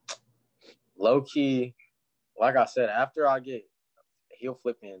flip, low key. Like I said, after I get heel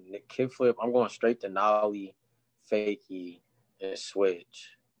flip and the kick flip, I'm going straight to nollie, fakie, and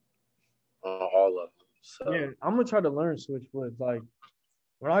switch on all of them. So Yeah, I'm gonna try to learn switch flips. Like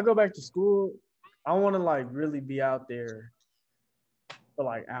when I go back to school, I want to like really be out there for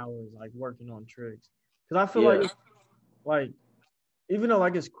like hours, like working on tricks. Because I feel yeah, like even though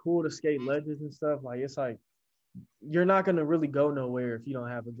like it's cool to skate ledges and stuff, like it's like you're not gonna really go nowhere if you don't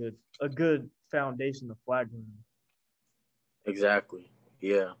have a good foundation of flat ground. exactly.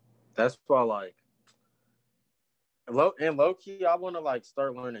 Yeah, that's why like low key, I want to like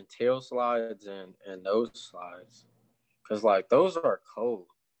start learning tail slides and nose slides, cause like those are cold.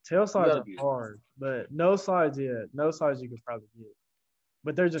 Tail You slides gotta are be hard, but no sides you could probably get,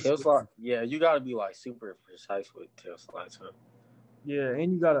 but they're just tail slide. Yeah, you gotta be like super precise with tail slides, huh? yeah,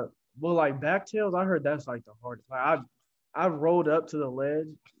 and you gotta like back tails. I heard that's like the hardest. Like I rolled up to the ledge.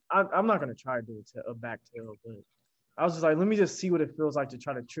 I'm not gonna try to do a back tail, but I was just like, let me just see what it feels like to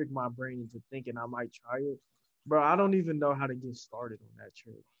try to trick my brain into thinking I might try it. Bro, I don't even know how to get started on that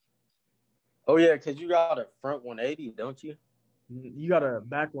trick. Oh yeah, cause you got a front 180, don't you? You got a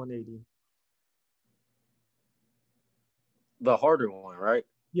back 180. The harder one, right?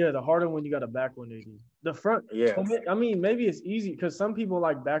 Yeah, the harder one you got a back 180. The front, Yeah. I mean, maybe it's easy because some people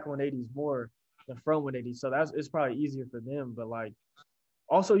like back 180s more than front 180. So it's probably easier for them. But like,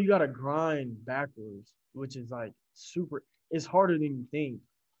 also you got to grind backwards, which is like super. It's harder than you think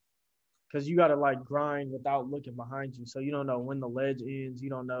because you got to like grind without looking behind you. So you don't know when the ledge ends. You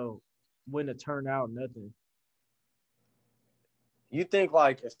don't know when to turn out. Nothing. You think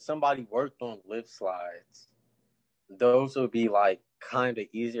like if somebody worked on lip slides, those would be like kind of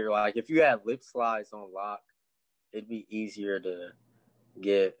easier. Like if you had lip slides on lock, it'd be easier to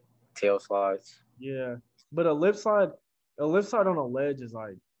get tail slides. Yeah, but a lip slide on a ledge is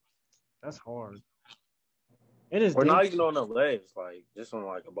like that's hard. And it's Or not dangerous. even on the legs, like just on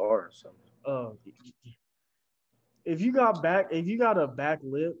like a bar or something. Uh, if you got a back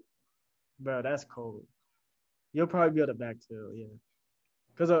lip, bro, that's cold. You'll probably be able to back tail, yeah.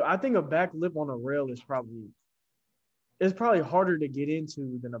 Because I think a back lip on a rail is probably harder to get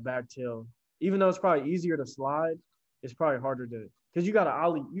into than a back tail. Even though it's probably easier to slide, it's probably harder to because you got to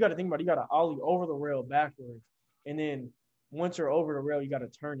ollie. You got to think about it, you got to ollie over the rail backwards, and then once you're over the rail, you got to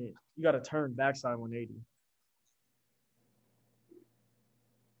turn it. You got to turn backside 180.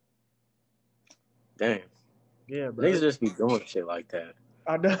 Damn. Yeah, bro. Niggas just be doing shit like that.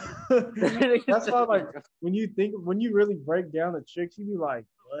 I know. That's why, like, when you really break down the tricks, you be like,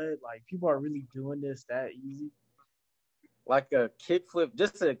 what? Like, people are really doing this that easy? Like a kickflip,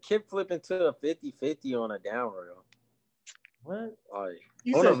 just a kickflip into a 50-50 on a down rail. What? Like,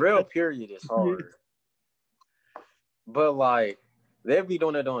 You on a said rail period, it's hard. But, like, they'll be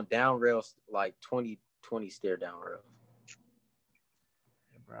doing it on down rails, like 20 stair down rails.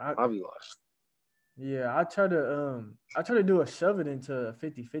 bro, I'll be like, Yeah, I try to do a shove it into a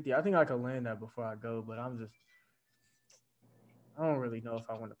 50-50. I think I could land that before I go, but I don't really know if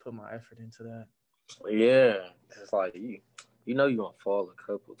I want to put my effort into that. Yeah, it's like you know you're gonna fall a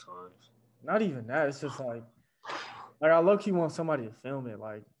couple times. Not even that. It's just like I low key want somebody to film it,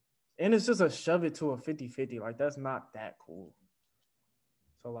 like, and it's just a shove it to a 50-50. Like that's not that cool.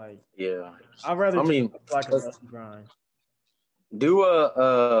 So like, Yeah, I'd rather I just mean, like a dusty grind. do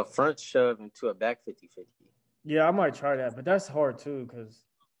a front shove into a back 50-50. Yeah, I might try that, but that's hard too, cause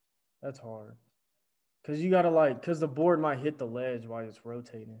that's hard. Cause you gotta cause the board might hit the ledge while it's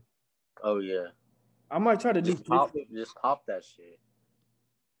rotating. Oh yeah, I might try to do kickflip. just pop that shit.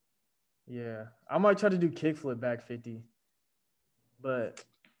 Yeah, I might try to do kickflip back 50, but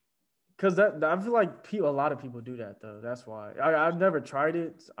because that I feel like a lot of people do that though. That's why I've never tried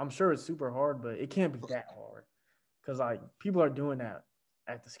it. I'm sure it's super hard, but it can't be that hard because like people are doing that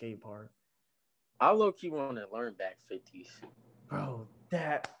at the skate park. I low key want to learn back 50s. Bro,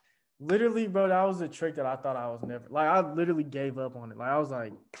 that literally, bro, that was a trick that I thought I was never like. I literally gave up on it. Like I was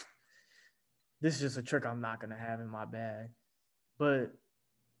like, this is just a trick I'm not gonna have in my bag. But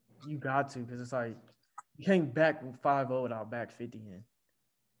you got to because it's like you can't back 5-0 without back 50 in.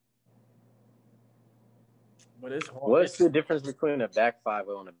 But it's hard. What's the difference between a back 50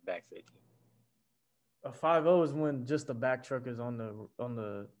 and a back 50? A 5-0 is when just the back truck is on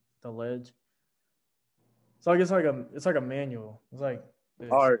the ledge. So I guess it's like a manual. It's like this.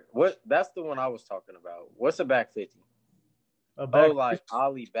 All right, that's the one I was talking about. What's a back 50? A back, like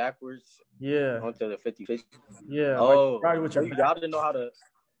ollie backwards yeah, onto the 50-50? yeah. Oh, like, right with your you got to know how to.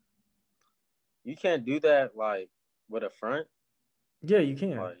 You can't do that like with a front. Yeah, you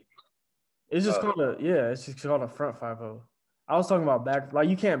can. Like, it's just it's just called a front 5-0. I was talking about back, like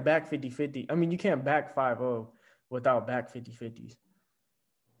you can't back 50-50. I mean, you can't back 5-0 without back 50-50s.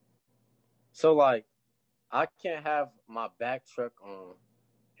 So like, I can't have my back truck on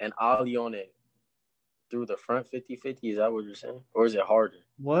and ollie on it through the front 50-50. Is that what you're saying, or is it harder?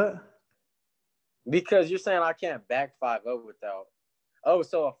 What? Because you're saying I can't back 5-0 without. Oh,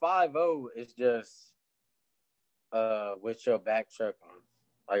 so a 5-0 is just with your back truck on,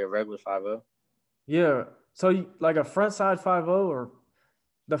 like a regular 5-0? Yeah. So like a front side 5-0 or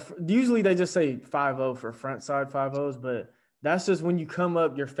usually they just say 5-0 for front side 5-0s, but that's just when you come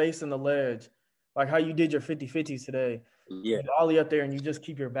up, you're facing the ledge, like how you did your 50-50s today. Yeah. You ollie up there and you just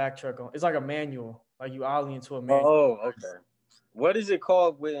keep your back truck on. It's like a manual, like you ollie into a manual. Oh, okay. What is it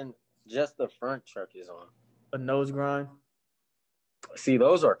called when just the front truck is on? A nose grind. See,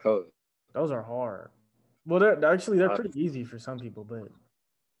 those are cold. Those are hard. Well, they're pretty easy for some people, but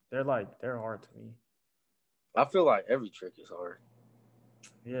they're hard to me. I feel like every trick is hard.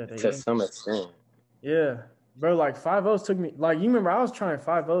 Yeah, to some extent. Yeah, bro. Like 5-0s took me. Like you remember, I was trying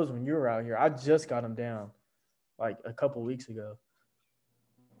 5-0s when you were out here. I just got them down, like a couple weeks ago.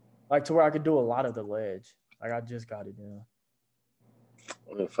 Like to where I could do a lot of the ledge. Like I just got it down.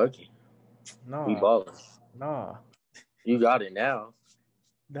 I mean, fuck you. Nah, we balling. Nah, you got it now.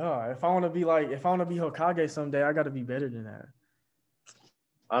 Nah, if I want to be Hokage someday, I got to be better than that.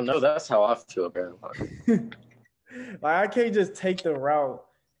 I know that's how I feel, bro. Like I can't just take the route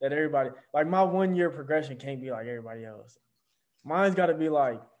that everybody. Like my 1 year progression can't be like everybody else. Mine's got to be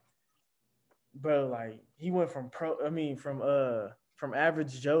like, bro. Like he went from from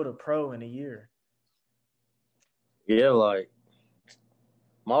average Joe to pro in a year. Yeah, like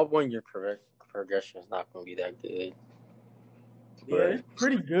my 1 year progression is not going to be that good. Yeah, it's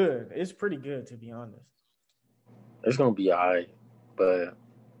pretty good. It's pretty good, to be honest. It's going to be all right. But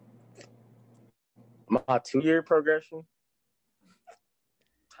my 2 year progression,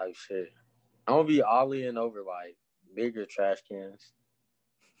 type shit. I'm going to be ollieing over, like, bigger trash cans.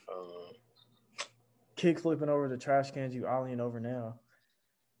 Kick flipping over the trash cans you ollieing over now.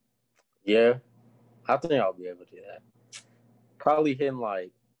 Yeah. I think I'll be able to do that. Probably hitting,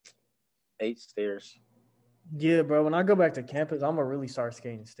 like, 8 stairs. Yeah, bro. When I go back to campus, I'm gonna really start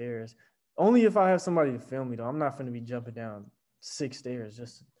skating stairs. Only if I have somebody to film me, though. I'm not gonna be jumping down 6 stairs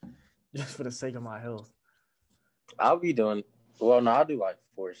just for the sake of my health. I'll be doing. Well, no, I'll do like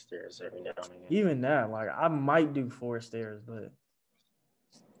 4 stairs every now and again. Even that, like I might do 4 stairs, but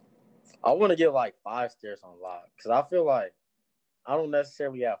I want to get like 5 stairs on lock because I feel like I don't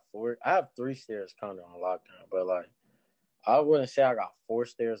necessarily have 4. I have 3 stairs kind of on lockdown, but like I wouldn't say I got 4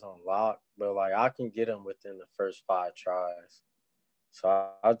 stairs on lock, but like I can get them within the first 5 tries.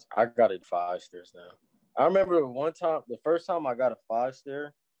 So I got it 5 stairs now. I remember the first time I got a 5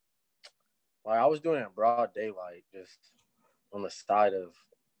 stair, like I was doing it in broad daylight, just on the side of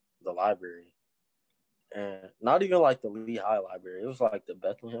the library, and not even like the Lehigh Library. It was like the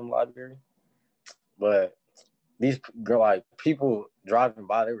Bethlehem Library. But these people driving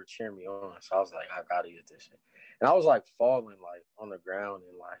by, they were cheering me on. So I was like, I gotta get this shit. And I was like falling like on the ground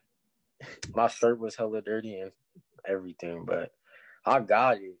and like my shirt was hella dirty and everything, but I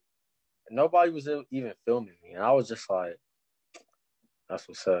got it. Nobody was even filming me, and I was just like, "That's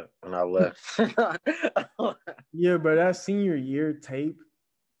what's up." When I left, Yeah, bro, that senior year tape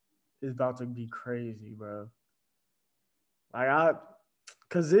is about to be crazy, bro.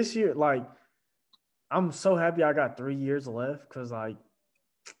 Cause this year, like, I'm so happy I got 3 years left, cause like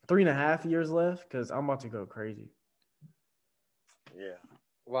 3.5 years left, cause I'm about to go crazy. yeah,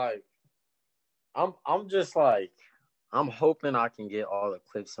 like I'm just like I'm hoping I can get all the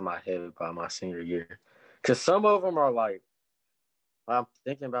clips in my head by my senior year, cause some of them are like I'm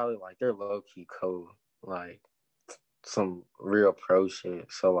thinking about it like they're low key cool, like some real pro shit.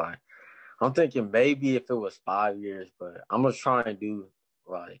 So like I'm thinking maybe if it was 5 years, but I'm gonna try and do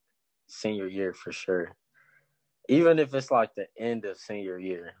like senior year for sure. Even if it's like the end of senior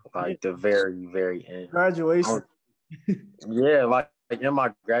year, like the very, very end. Graduation. Yeah, like in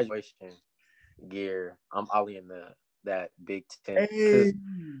my graduation gear, I'm only in that Big Ten. Hey.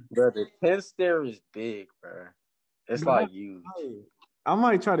 Bro, the 10 stair is big, bro. It's like huge. I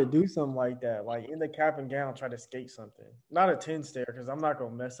might try to do something like that, like in the cap and gown, try to skate something. Not a 10 stair, because I'm not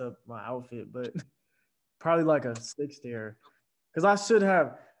gonna mess up my outfit, but probably like a 6 stair. Because I should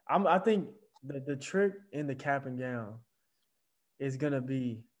have. I think the trick in the cap and gown is gonna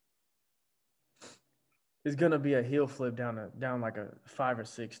be a heel flip down like a 5 or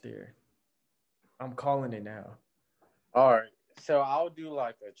 6 stair. I'm calling it now. All right, so I'll do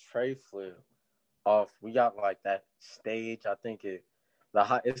like a tray flip off. We got like that stage. I think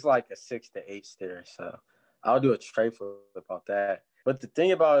it's like a 6 to 8 stair. So I'll do a tray flip off that. But the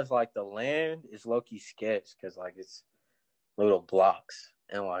thing about it is like the land is low key sketch because like it's little blocks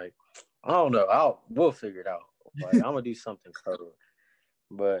and like I don't know. We'll figure it out. Like I'm gonna do something cool.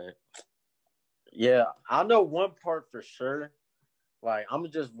 But yeah, I know one part for sure. Like I'm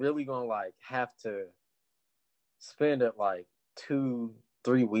just really gonna like have to spend it like 2-3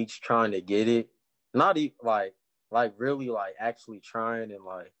 weeks trying to get it. Not even like really like actually trying and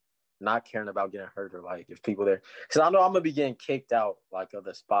like not caring about getting hurt or like if people there. Because I know I'm gonna be getting kicked out like of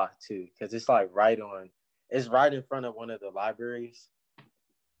the spot too. Because it's like it's right in front of one of the libraries.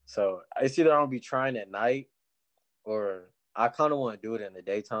 So it's either I'm gonna be trying at night or I kind of want to do it in the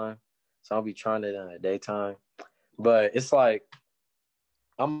daytime. So I'll be trying it in the daytime. But it's like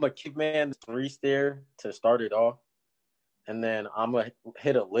I'm gonna kick man 3 stair to start it off, and then I'm gonna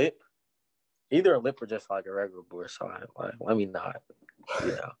hit a lip, either a lip or just like a regular board side. Like let me not,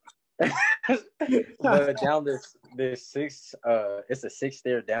 you know. But down this 6, it's a 6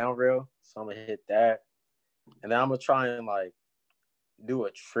 stair down rail, so I'm gonna hit that, and then I'm gonna try and like do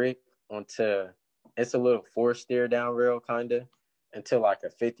a trick onto it's a little 4 stair down rail kind of until like a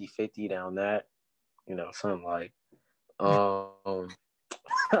 50-50 down that, you know, something like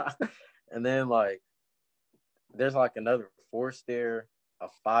and then like there's like another 4 stair, a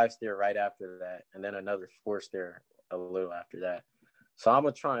 5 stair right after that, and then another 4 stair a little after that. So I'm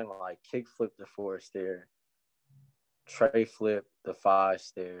gonna try and like kick flip the 4 stair, tray flip the 5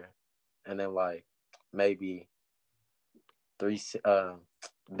 stair, and then like maybe 3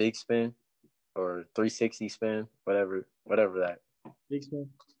 big spin or 360 spin, whatever that. Big spin?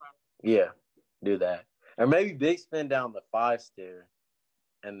 Yeah, do that. Or maybe big spin down the 5 stair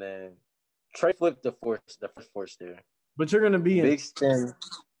and then tray flip the first 4 stair. But you're gonna be big spin.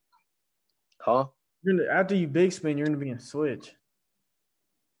 Huh? After you big spin, you're gonna be in switch.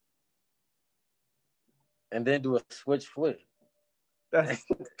 And then do a switch flip. That's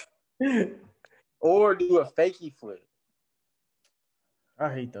or do a fakey flip.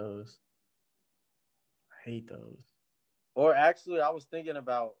 I hate those. Or actually, I was thinking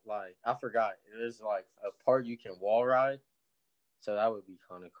about like I forgot. There's like a part you can wall ride, so that would be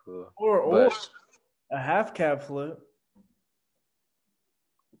kind of cool. Or a half cab flip.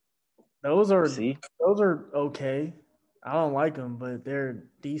 Those are okay. I don't like them, but they're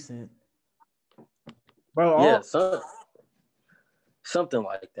decent. Bro, yeah, something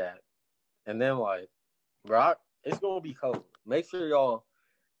like that. And then like, bro, it's gonna be cold. Make sure y'all,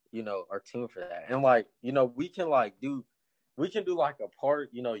 you know, are tuned for that. And like, you know, we can do like a part,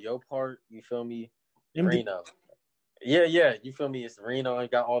 you know, your part, you feel me? Reno. Yeah, you feel me? It's Reno and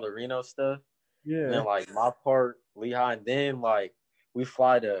got all the Reno stuff. Yeah. And then like my part, Lehigh, and then like we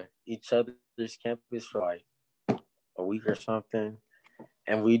fly to each other's campus for like a week or something.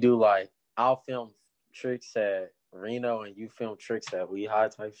 And we do like I'll film tricks at Reno and you film tricks at Lehigh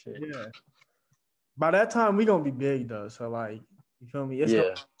type shit. Yeah. By that time we gonna be big though, so like you feel me?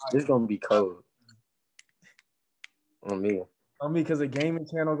 It's gonna be cold. On me. On me, because the gaming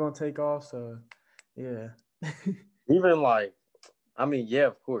channel gonna take off. So, yeah. Even like, I mean, yeah,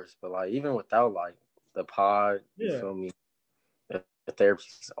 of course, but like even without like the pod, you Yeah. feel me? The therapy,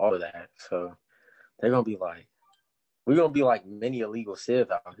 all of that. So they're gonna be like, we're gonna be like mini illegal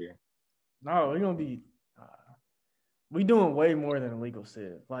civ out here. No, we're gonna be. We doing way more than illegal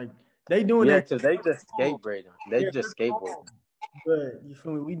civ. Like they doing Yeah, that. because they just skateboarding. They just skateboarding. But you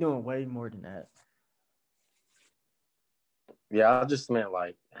feel me? We doing way more than that. Yeah, I just meant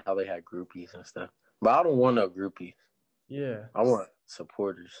like how they had groupies and stuff. But I don't want no groupies. Yeah. I want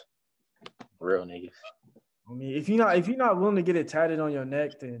supporters. Real niggas. I mean, if you're not willing to get it tatted on your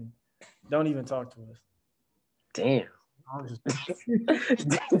neck, then don't even talk to us. Damn. I'm just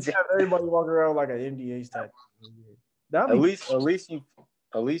have everybody walk around like an MDH tattoo. At least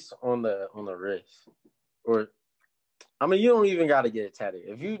on the wrist. Or I mean, you don't even got to get it tatted.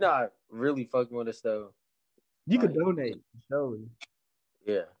 If you're not really fucking with us though, you could donate. Surely.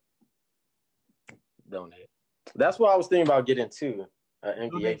 Yeah. Donate. That's what I was thinking about getting too.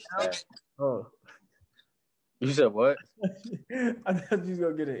 MDH tat. Oh. You said what? I thought you was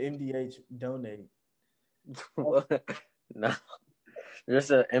gonna get an MDH donate. No.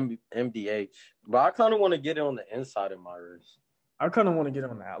 Just a MDH. But I kind of want to get it on the inside of my wrist. I kind of want to get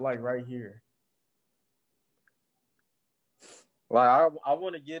on that, like right here. Like I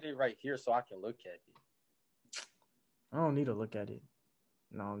want to get it right here so I can look at it. I don't need to look at it.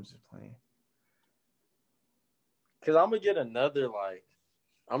 No, I'm just playing. Cause I'm gonna get an MDH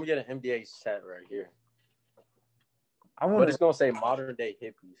tat right here. But it's gonna say modern day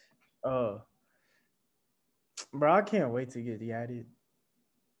hippies. Bro, I can't wait to get yadded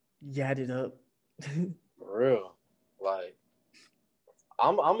up. For real. Like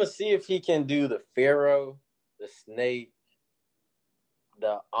I'm gonna see if he can do the pharaoh, the snake,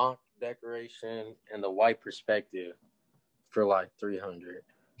 the Ankh decoration, and the white perspective for like 300.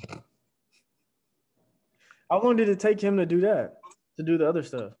 How long did it take him to do that? To do the other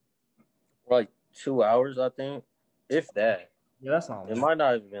stuff? Like 2 hours, I think. If that. Yeah, that's not long. It might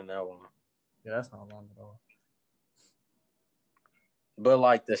not have been that long. Yeah, that's not long at all. But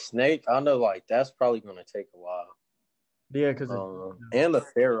like the snake, I know like that's probably gonna take a while. Yeah, because and the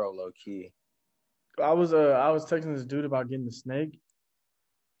pharaoh low key. I was texting this dude about getting the snake.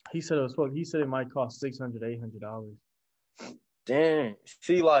 He said it might cost $600-$800. Dang.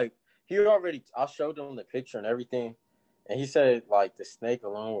 See, like I showed him the picture and everything, and he said like the snake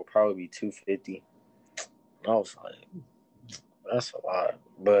alone will probably be $250. I was like, that's a lot.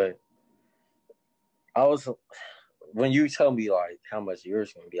 But when you tell me like how much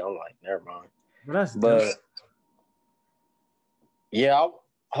yours gonna be, I'm like, never mind. But yeah,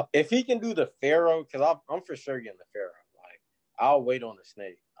 if he can do the pharaoh, because I'm for sure getting the pharaoh. Like I'll wait on the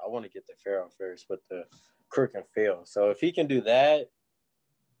snake. I want to get the pharaoh first with the crook and fail. So if he can do that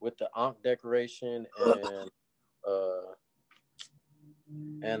with the Ankh decoration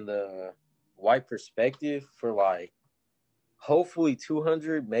and the white perspective for like hopefully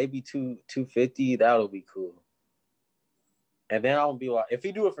 200, maybe 250, that'll be cool. And then I'll be like, if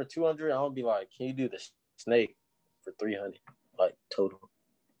he do it for 200, I'll be like, can you do the snake for 300, like total?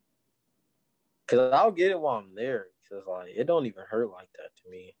 Because I'll get it while I'm there. Because like it don't even hurt like that to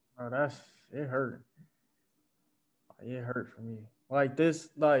me. Oh, it hurt. It hurt for me. Like this,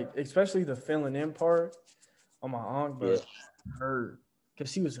 like especially the filling in part on my aunt, but it hurt because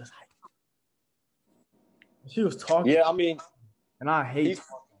she was just like, she was talking. Yeah, I mean, and I hate.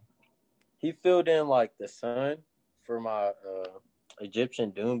 He filled in like the sun for my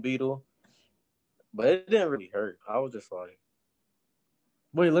Egyptian doom beetle, but it didn't really hurt. I was just like,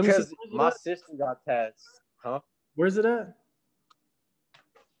 wait, let me see. Because my sister got tats, huh? Where's it at?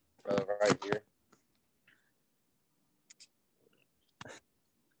 Right here.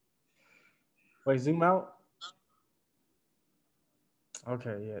 Wait, zoom out.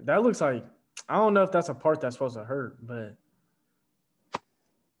 Okay, yeah, that looks like, I don't know if that's a part that's supposed to hurt, but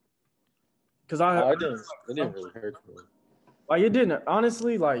because it didn't really hurt me. Like it didn't,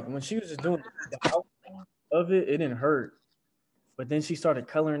 honestly. Like when she was just doing the outline of it, it didn't hurt. But then she started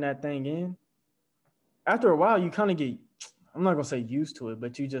coloring that thing in. After a while, you kind of get, I'm not gonna say used to it,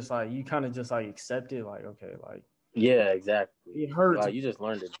 but you kind of just accept it. Like, okay, like yeah, exactly. It hurts. Like you just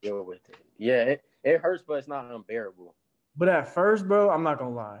learn to deal with it. Yeah, it hurts, but it's not unbearable. But at first, bro, I'm not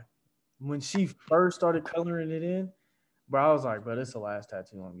gonna lie. When she first started coloring it in, bro, I was like, bro, this is the last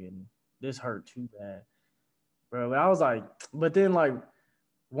tattoo I'm getting. This hurt too bad, bro. But I was like, but then like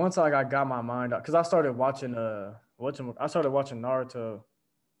once I got my mind out, because I started watching Naruto,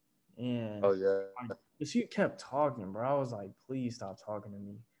 and she kept talking, bro. I was like, please stop talking to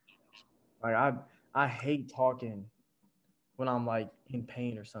me. Like I hate talking when I'm like in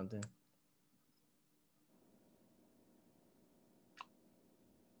pain or something.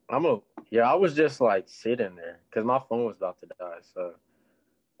 I was just like sitting there because my phone was about to die. So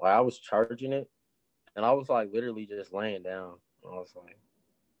like I was charging it and I was like literally just laying down. I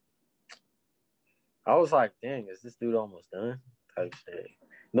was like, dang, is this dude almost done? Type shit.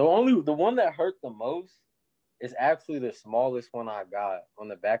 The one that hurt the most is actually the smallest one I got on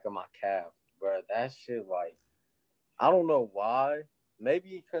the back of my calf, bro. That shit, like, I don't know why.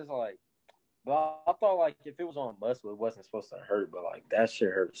 Maybe because like, but I thought like if it was on muscle, it wasn't supposed to hurt, but like that shit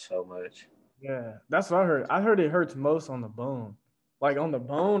hurt so much. Yeah, that's what I heard. I heard it hurts most on the bone, like on the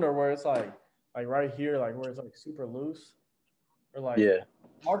bone, or where it's like right here, like where it's like super loose, or like Yeah,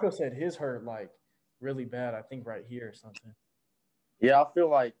 Marco said his hurt like really bad. I think right here or something. yeah. I feel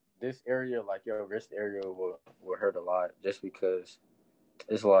like this area, like your wrist area, will hurt a lot just because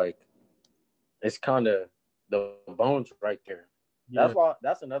it's like it's kind of the bones right there. Yeah,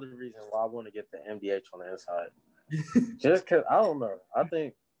 That's another reason why I want to get the MDH on the inside. Just because I don't know. I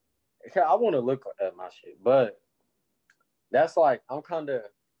think I want to look at my shit, but that's like I'm kind of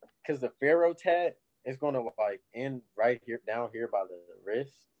because the Pharaoh tat is going to like end right here down here by the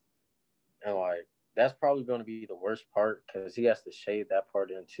wrist, and like that's probably going to be the worst part because he has to shave that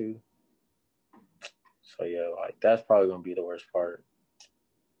part in too. So yeah, like that's probably going to be the worst part.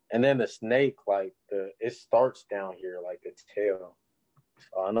 And then the snake, like it starts down here, like the tail.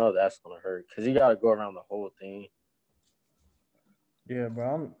 So I know that's gonna hurt because you got to go around the whole thing. yeah,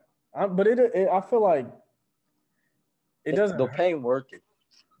 bro. But I feel like it doesn't The hurt. pain working.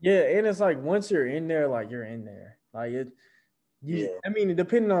 Yeah, and it's like once you're in there, like you're in there. Like it, Yeah. I mean,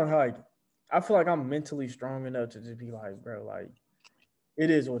 depending on how, like, I feel like I'm mentally strong enough to just be like, bro, like it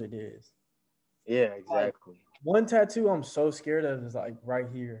is what it is. Yeah, Like exactly. one tattoo I'm so scared of is like right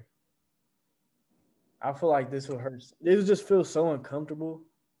here. I feel like this will hurt. It just feels so uncomfortable.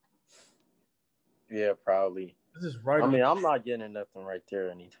 Yeah, probably. This is right. I mean, I'm not getting nothing right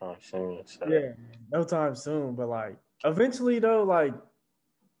there anytime soon. So. Yeah, no time soon. But like eventually though, like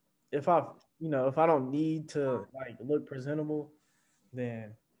if I if I don't need to like look presentable,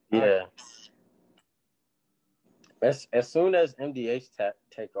 then Yeah. As soon as MDH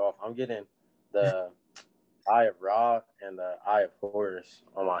take off, I'm getting the Eye of Ra and the Eye of Horus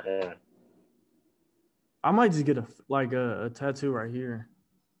on my hand. I might just get a tattoo right here.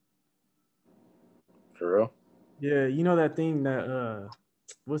 For real? Yeah, you know that thing that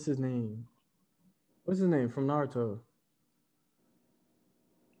what's his name? What's his name from Naruto?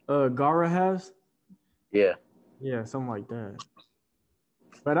 Gara has? Yeah. Yeah, something like that.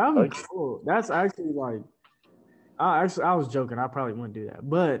 But that'd be cool. That's actually like I was joking. I probably wouldn't do that.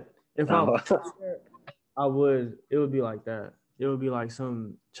 But if I I would, it would be like that. It would be like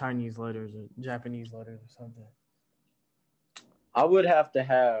some Chinese letters or Japanese letters or something. I would have to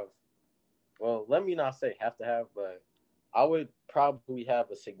have, well, let me not say have to have, but I would probably have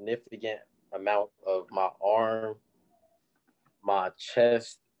a significant amount of my arm, my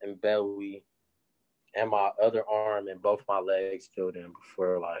chest and belly, and my other arm and both my legs filled in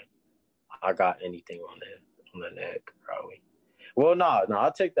before like I got anything on the neck probably. Well, no,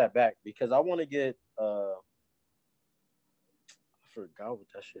 I'll take that back because I want to get I forgot what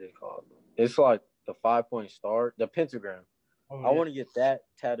that shit is called. It's like the 5-point star, the pentagram. Oh, I want to get that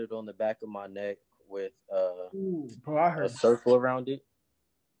tattooed on the back of my neck with Ooh, bro, I a heard circle around it.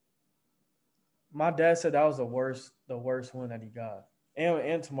 my dad said that was the worst one that he got.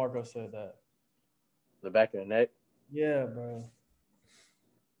 And Tamarco said that. The back of the neck. Yeah, bro.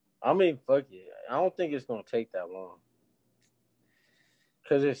 I mean, fuck it. I don't think it's gonna take that long.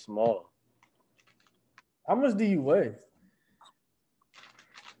 Cause it's small. How much do you weigh?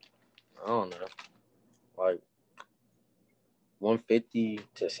 I don't know. Like 150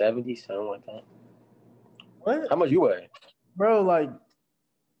 to 70, something like that. What? How much you weigh? Bro, like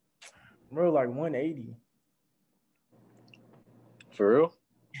 180. For real?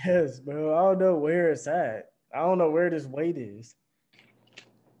 Yes, bro. I don't know where it's at. I don't know where this weight is.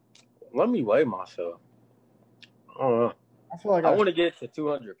 Let me weigh myself. I don't know. I feel like I want to get to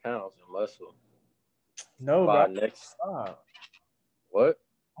 200 pounds in muscle. No, by bro. next. Stop. What?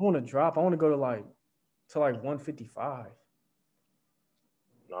 I want to drop. I want to go to like 155.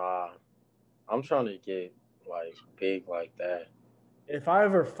 Nah, I'm trying to get like big like that. If I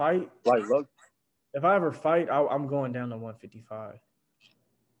ever fight, Like, look. I'm going down to 155.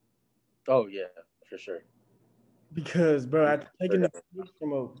 Oh yeah, for sure. Because, bro, after taking the hit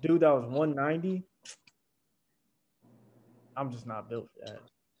from a dude that was 190, I'm just not built for that.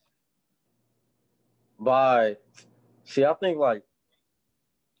 I think like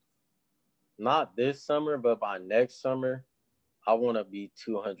not this summer, but by next summer, I want to be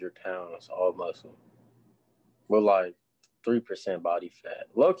 200 pounds, all muscle, with like 3% body fat.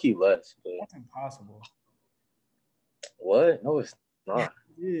 Low key less, but That's impossible. what? No, it's not.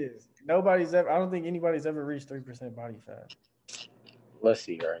 It is. Nobody's ever. I don't think anybody's ever reached 3% body fat. Let's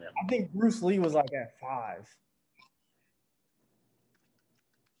see right now. I think Bruce Lee was like at 5.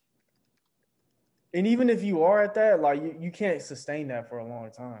 And even if you are at that, like you can't sustain that for a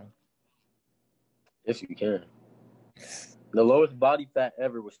long time. Yes, you can. The lowest body fat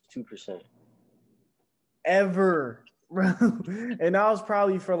ever was 2%. Ever. Bro. And that was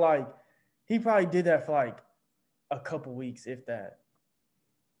probably for like, he probably did that for like a couple weeks, if that.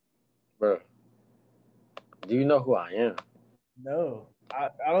 Bro, do you know who I am? No. I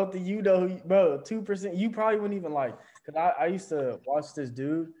don't think you know, bro, 2%. You probably wouldn't even like, because I used to watch this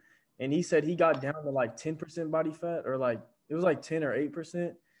dude, and he said he got down to like 10% body fat, or like, it was like 10 or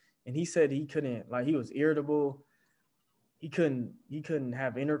 8%. And he said he couldn't, like, he was irritable. He couldn't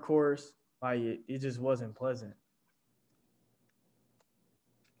have intercourse. Like, it just wasn't pleasant.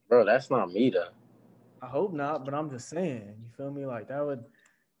 Bro, that's not me, though. I hope not, but I'm just saying, you feel me? Like, I would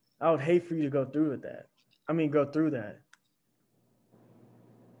hate for you to go through that.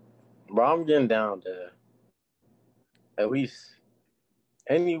 Bro, I'm getting down to at least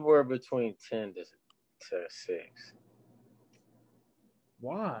anywhere between 10 to 6.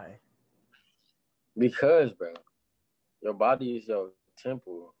 Why? Because, bro, your body is your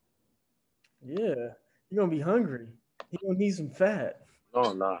temple. Yeah. You're going to be hungry. You're going to need some fat. No,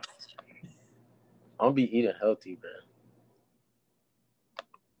 I'm not. I'm going to be eating healthy, bro.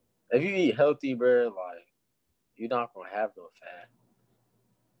 If you eat healthy, bro, like, you're not going to have no fat.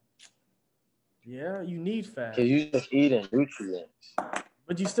 Yeah, you need fat. Because you just eating nutrients.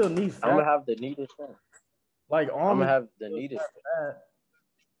 But you still need fat. I'm going to have the needed fat. Like, I'm going to have the needed fat.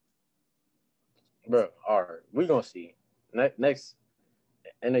 Bro, all right. We're going to see. Next,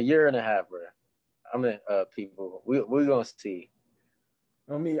 in a year and a half, bro. People, we're going to see.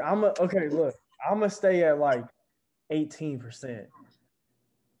 I mean, okay, look. I'm going to stay at like 18%.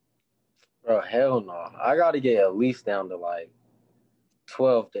 Bro, hell no. I got to get at least down to like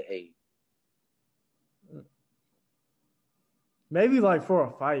 12 to 8. Maybe like for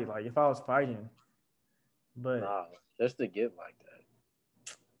a fight, like if I was fighting. But nah, just to get like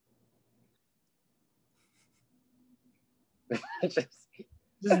that.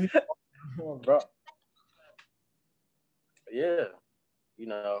 just be, bro. Yeah. You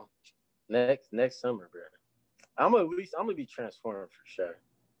know, next summer, bro. I'm gonna be transformed for sure.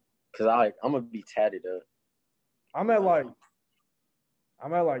 Cause I'm gonna be tatted up. I'm at like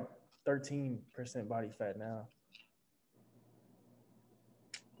 13% body fat now.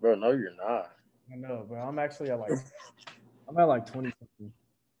 Bro, no, you're not. I know, bro. I'm at like 20 something.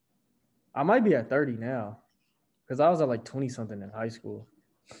 I might be at 30 now. Cause I was at like 20 something in high school.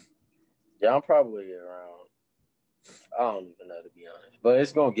 Yeah, I'm probably around. I don't even know, to be honest. But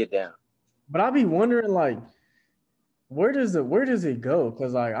it's gonna get down. But I be wondering, like, where does it go?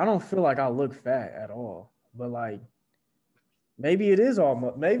 Cause like I don't feel like I look fat at all. But like, maybe it is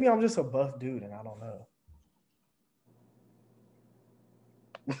all. Maybe I'm just a buff dude, and I don't know.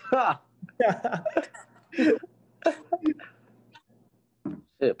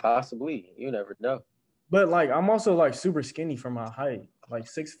 Shit, possibly. You never know. But like, I'm also like super skinny for my height, like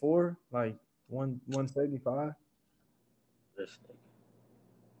 6'4", like 175.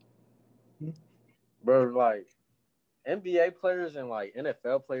 Bro, like NBA players and like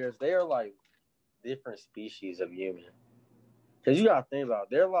NFL players, they are like different species of human. Cause you gotta think about it,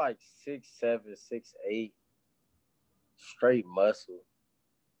 they're like 6'7", 6'8", straight muscle.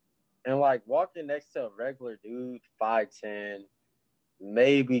 And like walking next to a regular dude, 5'10",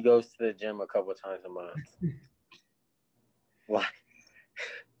 maybe goes to the gym a couple times a month. Like,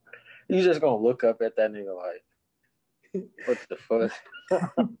 you just gonna look up at that nigga like, what the fuck?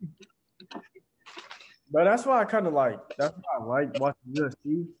 But that's why I like watching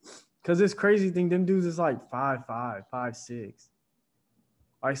UFC. Cause this crazy thing, them dudes is like 5'5", 5'6".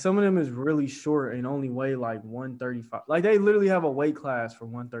 Like some of them is really short and only weigh like 135. Like they literally have a weight class for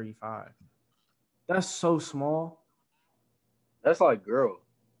 135. That's so small. That's like girl.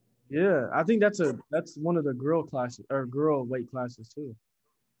 Yeah, I think that's one of the girl classes or girl weight classes too.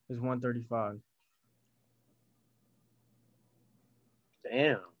 Is 135.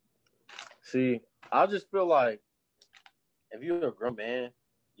 Damn. See, I just feel like if you're a grown man,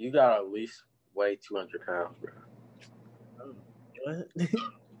 you gotta at least weigh 200 pounds, bro. What?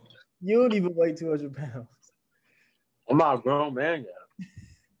 You don't even weigh 200 pounds. I'm not a grown man yet.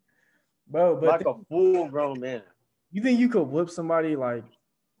 Bro, but like a full grown man. You think you could whoop somebody like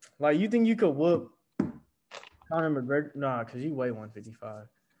you think you could whoop Conor McGregor, nah, because you weigh 155.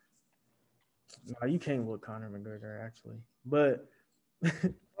 Nah, you can't whoop Conor McGregor actually, but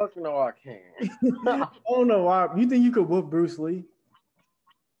Fuck no, I can't. I don't know why. You think you could whoop Bruce Lee?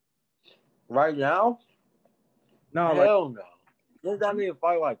 Right now? No, like Hell no. You got me to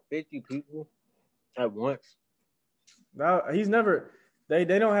fight like 50 people at once. no, he's never. They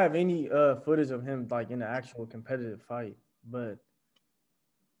don't have any footage of him like in an actual competitive fight. But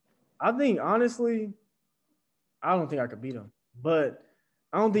I think honestly, I don't think I could beat him. But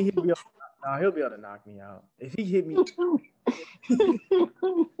I don't think he'll be. Nah, he'll be able to knock me out if he hit me.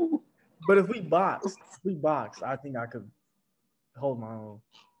 But if we box, I think I could hold my own.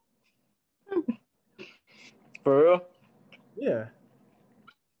 For real? Yeah.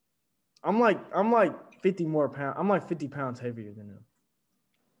 I'm like 50 more pounds. I'm like 50 pounds heavier than him.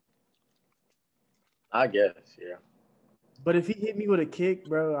 I guess, yeah. But if he hit me with a kick,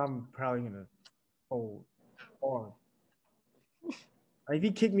 bro, I'm probably gonna hold hard. Like, if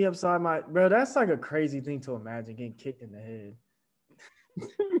he kicked me upside my bro, that's like a crazy thing to imagine getting kicked in the head.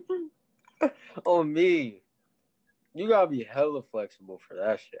 Oh, me. You gotta be hella flexible for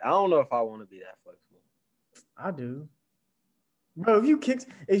that shit. I don't know if I want to be that flexible. I do. Bro,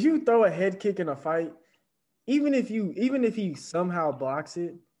 if you throw a head kick in a fight, even if he somehow blocks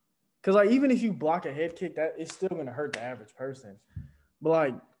it, because like even if you block a head kick, that it's still gonna hurt the average person. But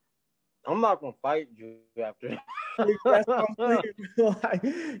like I'm not gonna fight you after. that's what I'm saying. Like,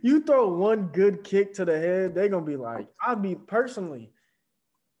 you throw one good kick to the head, they're gonna be like, I'll be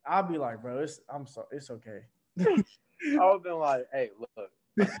like, bro, it's okay. I would've been like, hey, look,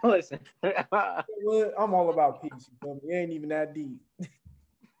 listen. I'm all about peace. You feel me? It ain't even that deep.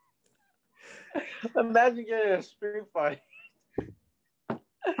 Imagine getting a street fight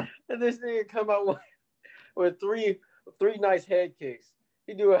and this nigga come out with three nice head kicks.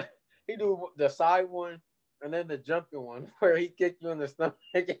 He do the side one and then the jumping one where he kick you in the stomach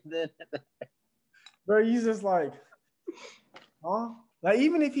and then Bro, you just like, huh? Like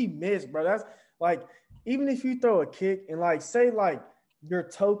even if he missed, bro, that's like even if you throw a kick and like say like your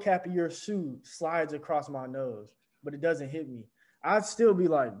toe cap of your shoe slides across my nose, but it doesn't hit me, I'd still be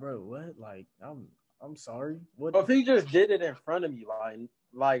like, bro, what? Like I'm sorry. What? if he just did it in front of me,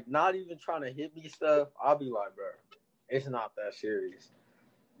 like not even trying to hit me stuff, I'll be like, bro, it's not that serious.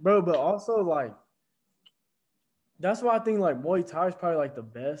 Bro, but also like that's why I think like Muay Thai is probably like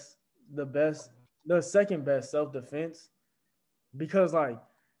the second best self-defense. Because like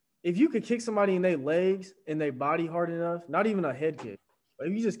if you could kick somebody in their legs and they body hard enough, not even a head kick, but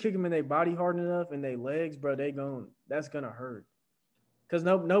if you just kick them in their body hard enough and their legs, bro, that's gonna hurt. Because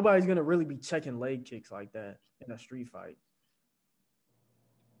nobody's gonna really be checking leg kicks like that in a street fight.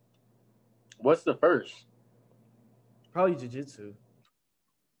 What's the first? Probably jiu-jitsu.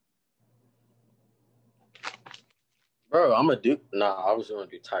 Bro, I was gonna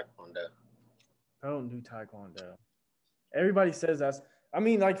do taekwondo. I don't do taekwondo. Everybody says that's. I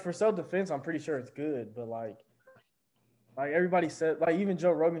mean, like for self-defense, I'm pretty sure it's good, but like everybody said, like even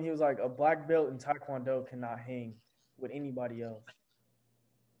Joe Rogan, he was like, a black belt in taekwondo cannot hang with anybody else.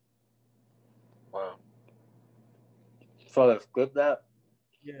 Wow. So let's flip that.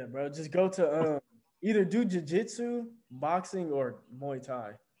 Yeah, bro. Just go to either do jiu-jitsu, boxing, or Muay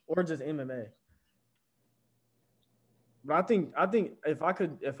Thai, or just MMA. But I think if I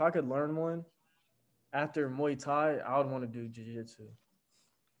could learn one after Muay Thai, I would want to do jiu-jitsu.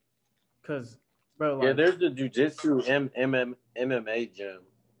 Cause, bro, like, Yeah, there's the jiu-jitsu MMA gym.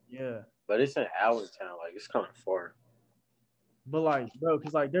 Yeah. But it's in Allentown. Like, it's kind of far. But, like, bro,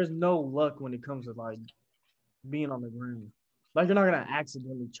 because, like, there's no luck when it comes to, like, being on the ground. Like, you're not going to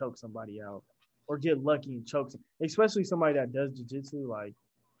accidentally choke somebody out or get lucky and choke them. Especially somebody that does jiu-jitsu.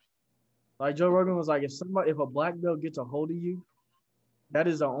 Like Joe Rogan was like, if a black belt gets a hold of you, that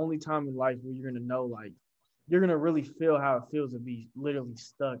is the only time in life where you're going to know, like, you're going to really feel how it feels to be literally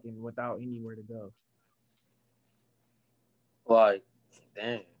stuck and without anywhere to go. Like,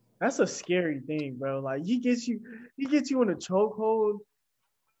 dang. That's a scary thing, bro. Like he gets you in a chokehold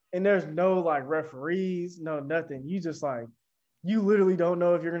and there's no like referees, no nothing. You just like, you literally don't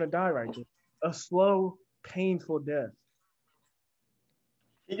know if you're going to die right there. A slow, painful death.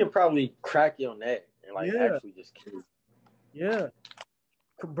 He can probably crack your neck and like actually just kill you. Yeah.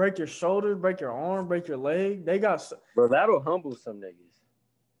 Could break your shoulder, break your arm, break your leg. They got. Bro, that'll humble some niggas.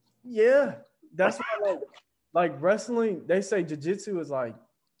 Yeah. That's why like wrestling, they say jiu-jitsu is like,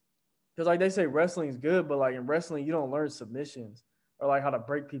 because like they say wrestling is good, but like in wrestling, you don't learn submissions or like how to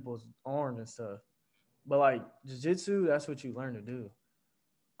break people's arms and stuff. But like jiu-jitsu, that's what you learn to do.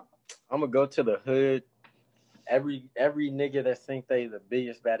 I'm gonna go to the hood. Every nigga that think they the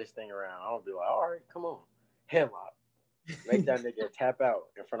biggest, baddest thing around, I'll be like, all right, come on. headlock. Make that nigga tap out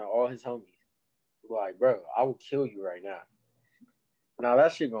in front of all his homies. Like, bro, I will kill you right now. Now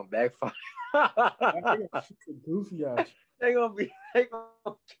that shit gonna backfire. Goofy ass. They gonna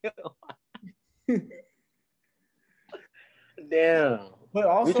kill. Damn. But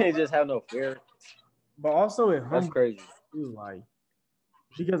also, we can't just have no fear. But also, it That's humbled crazy. too, like,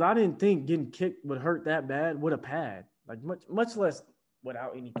 because I didn't think getting kicked would hurt that bad with a pad, like much less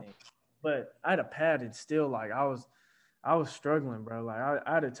without anything. But I had a pad, and still, like, I was struggling, bro. Like,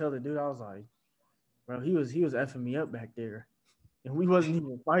 I had to tell the dude, I was like, bro, he was effing me up back there, and we wasn't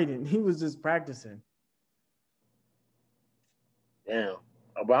even fighting. He was just practicing. Damn.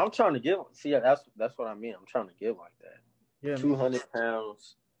 But I'm trying to get. See, that's what I mean. I'm trying to get like that. Yeah, 200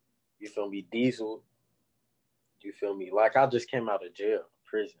 pounds. You feel me? Diesel. You feel me? Like I just came out of jail,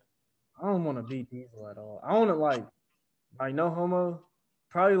 prison. I don't want to be Diesel at all. I want to like no homo.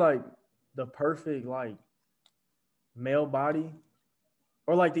 Probably like the perfect like male body,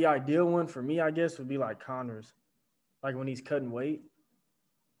 or like the ideal one for me, I guess, would be like Connor's, like when he's cutting weight.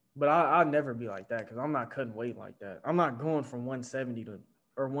 But I'd never be like that because I'm not cutting weight like that. I'm not going from 170 to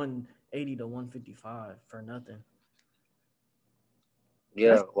or 180 to 155 for nothing.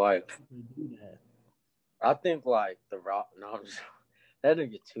 Yeah, like Do that. I think like the Rock. No, that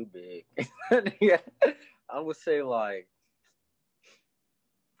didn't get too big. Yeah, I would say like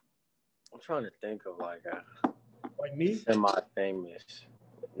I'm trying to think of like me, semi-famous.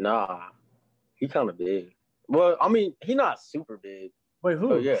 Nah, he kind of big. Well, I mean, he not super big. Wait,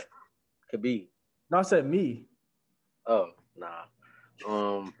 who? Oh yeah, could be. No, I said me. Oh nah,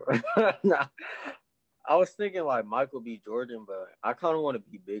 nah. I was thinking like Michael B. Jordan, but I kind of want to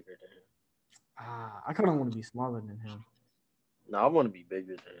be bigger than him. I kind of want to be smaller than him. No, I want to be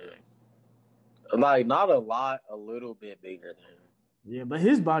bigger than him. Like not a lot, a little bit bigger than him. Yeah, but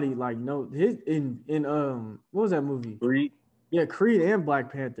his body, like, no, his in what was that movie? Creed. Yeah, Creed and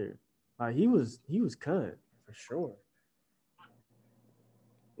Black Panther. Like he was cut for sure.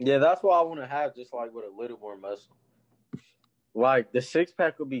 Yeah, that's what I want to have, just like with a little more muscle. Like the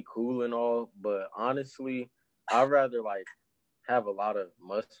 6-pack would be cool and all, but honestly, I'd rather like have a lot of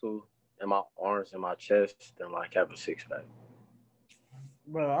muscle in my arms and my chest than like have a 6-pack.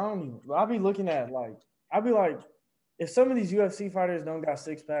 Bro, I don't even. I'll be looking at like I'll be like, if some of these UFC fighters don't got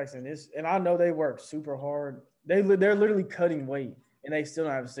 6-packs and I know they work super hard, they're literally cutting weight and they still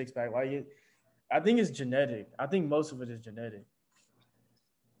don't have a 6-pack. Like it, I think it's genetic. I think most of it is genetic.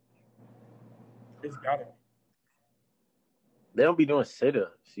 It's gotta be. They don't be doing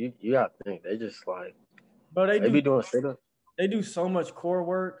sit-ups. You gotta think they just like, Bro, they be doing sit-ups. They do so much core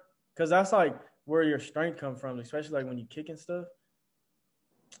work because that's like where your strength comes from, especially like when you kick and stuff.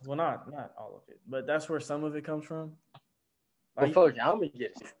 Well, not all of it, but that's where some of it comes from. Like, but fuck, I'm gonna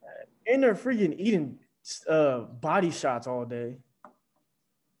get it. And they're freaking eating body shots all day.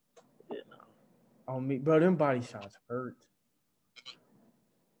 Yeah. On me, bro, them body shots hurt.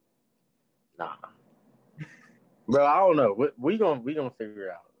 Nah, bro, I don't know. We gonna figure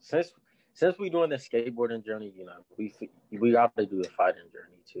it out. Since we doing the skateboarding journey, you know, we got to do the fighting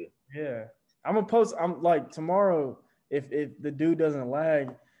journey too. Yeah, I'm gonna post. I'm like tomorrow. If the dude doesn't lag,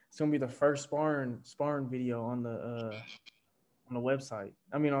 it's gonna be the first sparring video on the website.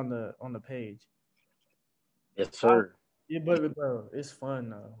 I mean on the page. Yes, sir. Yeah, but bro, it's fun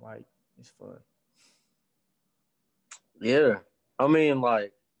though. Like it's fun. Yeah, I mean,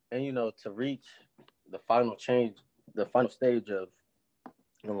 like, and you know, to reach the final stage of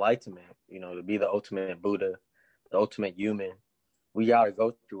enlightenment, you know, to be the ultimate Buddha, the ultimate human, we gotta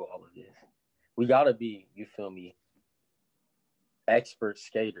go through all of this. We gotta be, you feel me, expert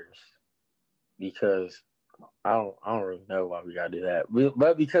skaters, because I don't really know why we gotta do that,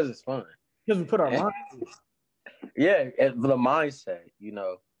 but because it's fun. Because we put our mind. Yeah, and the mindset, you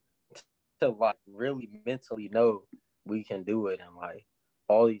know, to like really mentally know we can do it, and like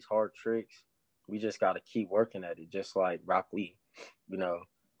all these hard tricks, we just gotta keep working at it, just like Rock Lee, you know.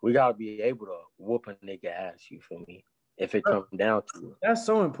 We gotta be able to whoop a nigga ass, you feel me? If it comes down to it. That's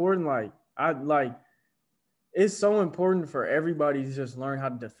so important. It's so important for everybody to just learn how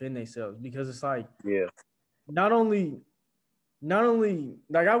to defend themselves, because it's like, yeah, not only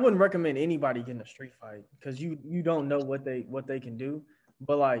like I wouldn't recommend anybody getting a street fight because you don't know what they can do,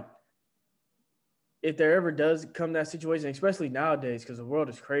 but like if there ever does come that situation, especially nowadays because the world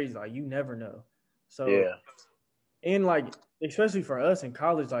is crazy, like you never know. So yeah, and like especially for us in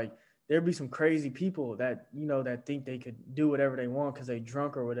college, like there'd be some crazy people that that think they could do whatever they want because they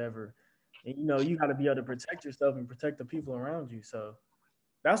drunk or whatever, and you got to be able to protect yourself and protect the people around you. So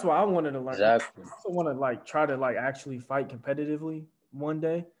that's why I wanted to learn. exactly. I also want to like try to like actually fight competitively one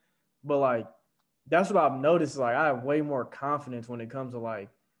day, but like that's what I've noticed. Like I have way more confidence when it comes to like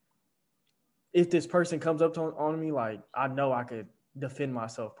if this person comes up on me, like I know I could defend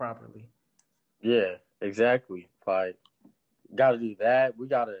myself properly. Yeah, exactly. Like, gotta do that. We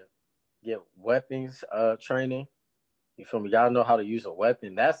gotta get weapons training. You feel me? Gotta know how to use a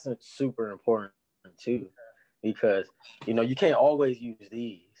weapon. That's super important too, because you can't always use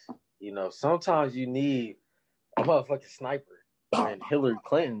these. Sometimes you need a motherfucking sniper when Hillary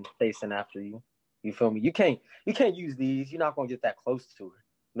Clinton facing after you. You feel me? You can't use these. You're not gonna get that close to her.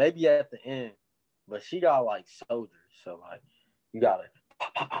 Maybe at the end, but she got like soldiers, so like you gotta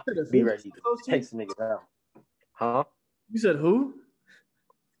be ready to take some niggas out. Huh? You said who?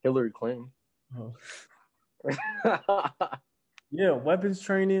 Hillary Clinton. Oh. Yeah, weapons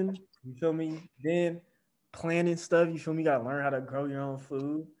training. You feel me? Then planning stuff. You feel me? You gotta learn how to grow your own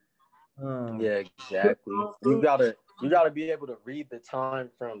food. Yeah, exactly. You gotta be able to read the time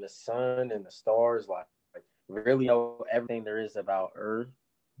from the sun and the stars. Like really know everything there is about Earth.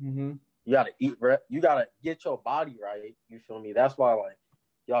 Mm-hmm. You gotta eat. You gotta get your body right. You feel me? That's why like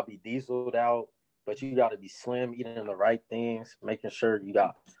y'all be dieseled out, but you gotta be slim, eating the right things, making sure you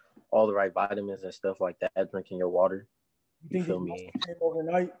got all the right vitamins and stuff like that. Drinking your water. You feel me?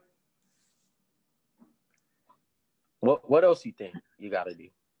 Overnight. What else you think you gotta do?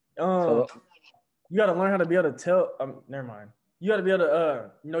 You gotta learn how to be able to tell. Never mind. You gotta be able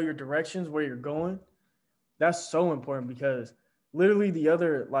to know your directions, where you're going. That's so important because literally the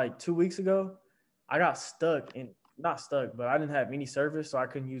other like 2 weeks ago, I got not stuck, but I didn't have any service, so I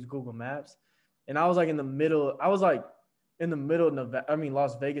couldn't use Google Maps, and I was like in the middle. I was like in the middle of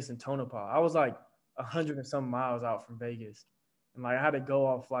Las Vegas and Tonopah. I was like 100 and some miles out from Vegas, and like I had to go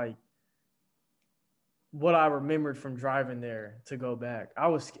off like what I remembered from driving there to go back. It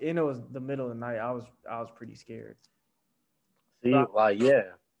was the middle of the night. I was pretty scared. See,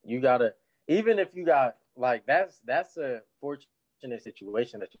 you gotta, even if you got like that's a fortunate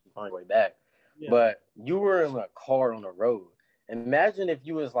situation that you can find your way back. Yeah. But you were in a car on the road. Imagine if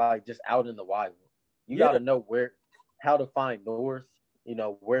you was like just out in the wild. You gotta know how to find north,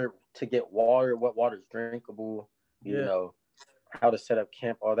 where to get water, what water's drinkable, how to set up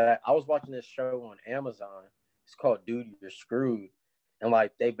camp, all that. I was watching this show on Amazon. It's called Dude, You're Screwed. And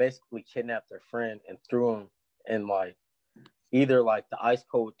like they basically kidnapped their friend and threw him in like either like the ice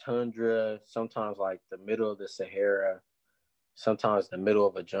cold tundra, sometimes like the middle of the Sahara, sometimes the middle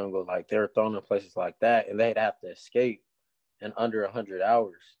of a jungle. Like they were thrown in places like that, and they'd have to escape in under 100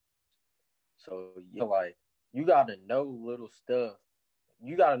 hours. So you gotta know little stuff.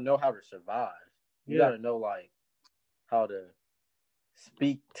 You gotta know how to survive. You gotta know like how to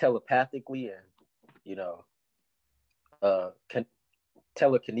speak telepathically and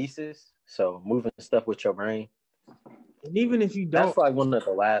telekinesis. So moving stuff with your brain. And even if you don't, that's like one of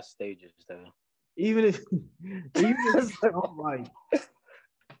the last stages, though. Even if you don't like,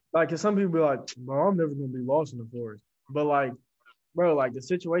 cause some people be like, "Bro, I'm never gonna be lost in the forest." But like, bro, like the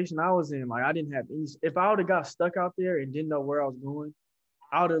situation I was in, like I didn't have any. If I would have got stuck out there and didn't know where I was going,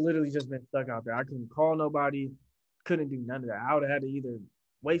 I would have literally just been stuck out there. I couldn't call nobody, couldn't do none of that. I would have had to either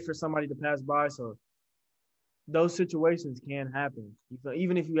wait for somebody to pass by. So those situations can happen.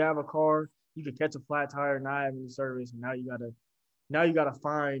 Even if you have a car, you could catch a flat tire, not have any service, and now you gotta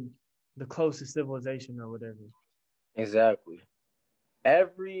find the closest civilization or whatever. Exactly.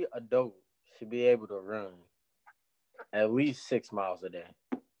 Every adult should be able to run at least 6 miles a day.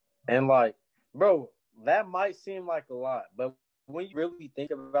 And like, bro, that might seem like a lot, but when you really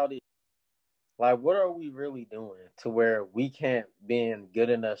think about it, like, what are we really doing to where we can't be in good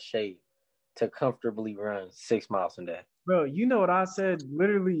enough shape to comfortably run 6 miles a day? Bro, you know what I said?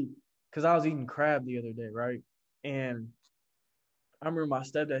 Literally, because I was eating crab the other day, right? And I remember my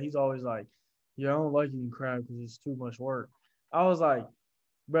stepdad, he's always like, "Yeah, I don't like eating crab because it's too much work." I was like,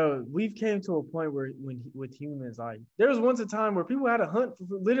 bro, we've came to a point where with humans, like there was once a time where people had to hunt,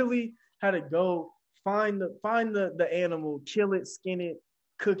 literally had to go find the animal, kill it, skin it,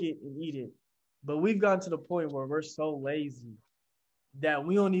 cook it, and eat it. But we've gotten to the point where we're so lazy that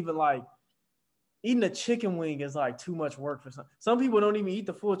we don't even like eating a chicken wing is like too much work for some people. Don't even eat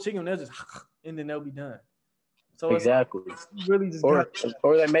the full chicken; they'll just and then they'll be done. So exactly, it's really just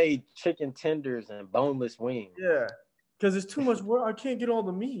or they made chicken tenders and boneless wings. Yeah, because it's too much work. I can't get all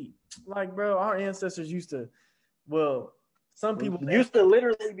the meat. Like, bro, our ancestors used to. Well, some people used to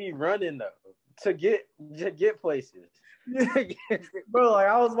literally be running though to get places. Bro, like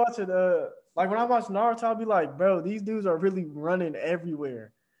I was watching like when I watch Naruto, I'll be like, bro, these dudes are really running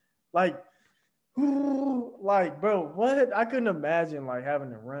everywhere. Like, bro, what? I couldn't imagine like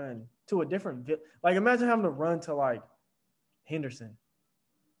having to run to a different like imagine having to run to like Henderson.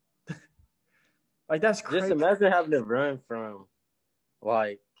 Like that's Just crazy. imagine having to run from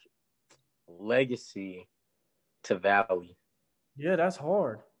like Legacy to Valley. Yeah, that's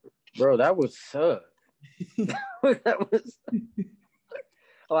hard. Bro, that would suck. That was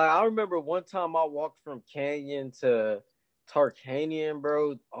like I remember one time I walked from Canyon to Tarkanian,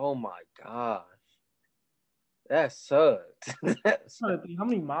 bro. Oh my gosh. That sucked. That's How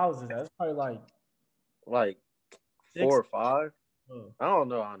many miles is that? It's probably like six. 4 or 5. Oh. I don't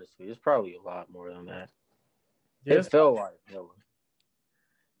know, honestly. It's probably a lot more than that. Yeah, It felt like hella.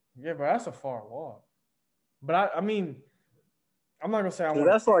 yeah, bro, that's a far walk. But I mean, I'm not gonna say I Dude,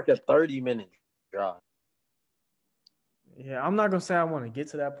 want. that's like a 30-minute drive. Yeah, I'm not gonna say I want to get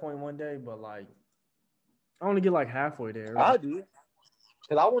to that point one day, but like, I want to get like halfway there. I do.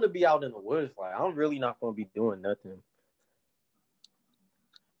 Because I want to be out in the woods. Like, I'm really not going to be doing nothing.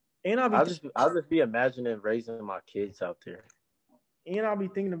 And I'll just be imagining raising my kids out there. And I'll be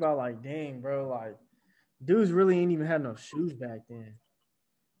thinking about like, dang, bro, like dudes really ain't even had no shoes back then.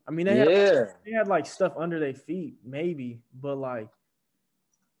 I mean, they had like stuff under their feet, maybe, but like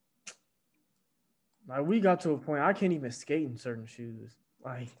we got to a point I can't even skate in certain shoes.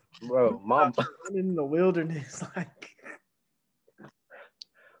 Like, bro, mom in the wilderness, like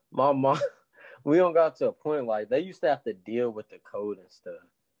my mom, we don't got to a point like they used to have to deal with the code and stuff.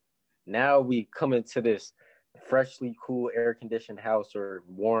 Now we come into this freshly cool air conditioned house or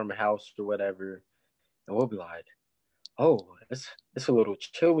warm house or whatever, and we'll be like, oh, it's a little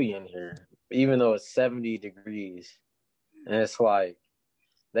chilly in here, even though it's 70 degrees. And it's like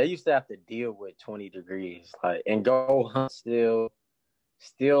they used to have to deal with 20 degrees, like, and go hunt still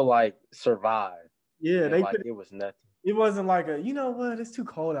like survive. Yeah, and like it was nothing. It wasn't like you know what, it's too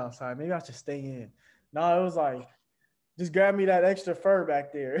cold outside. Maybe I should stay in. No, it was like, just grab me that extra fur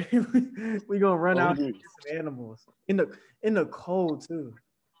back there. We gonna run out and get some animals in the cold too.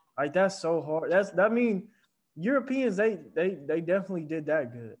 Like that's so hard. That mean Europeans they definitely did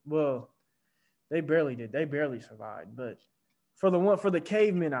that good. Well, they barely did. They barely survived. But for the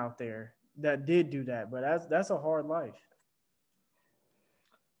cavemen out there that did do that, but that's a hard life.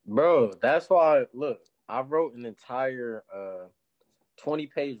 Bro, that's why look, I wrote an entire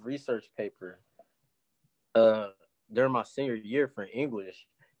 20-page research paper during my senior year for English,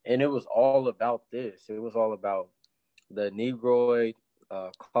 and it was all about this. It was all about the Negroid,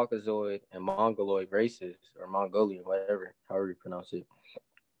 Caucasoid, and Mongoloid races, or Mongolian, whatever, however you pronounce it.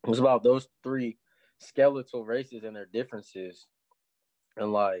 It was about those 3 skeletal races and their differences,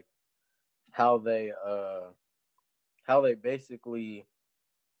 and like how they basically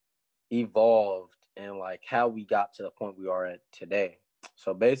evolved, and like how we got to the point we are at today.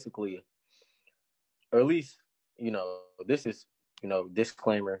 So basically, or at least, this is,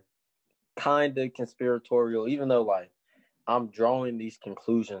 disclaimer, kind of conspiratorial, even though like I'm drawing these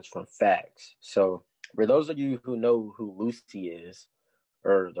conclusions from facts. So for those of you who know who Lucy is,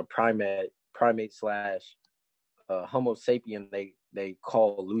 or the primate slash Homo sapien they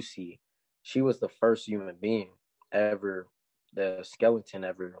call Lucy, she was the first human being ever, the skeleton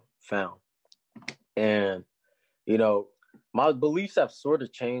ever found. And, my beliefs have sort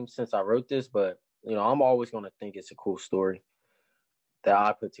of changed since I wrote this, but, I'm always going to think it's a cool story that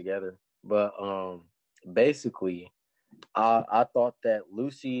I put together. But basically, I thought that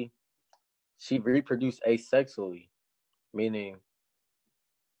Lucy, she reproduced asexually, meaning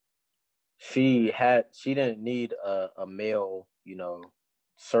she didn't need a male,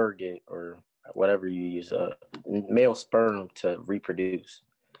 surrogate or whatever you use, a male sperm to reproduce.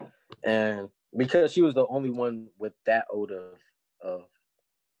 And because she was the only one with that old of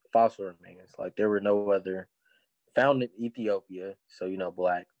fossil remains, like there were no other found in Ethiopia, so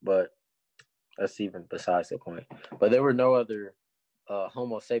black, but that's even besides the point. But there were no other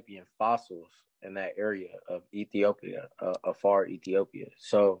Homo sapien fossils in that area of Ethiopia, afar Ethiopia.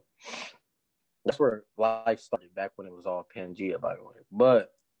 So that's where life started, back when it was all Pangea, by the way.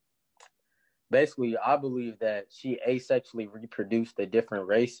 But basically, I believe that she asexually reproduced the different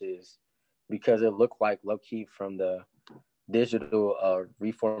races because it looked like low-key from the digital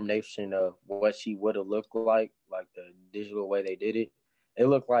reformation of what she would have looked like the digital way they did it. It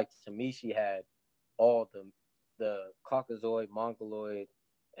looked like, to me, she had all the Caucasoid, Mongoloid,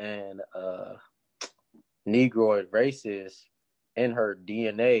 and Negroid races in her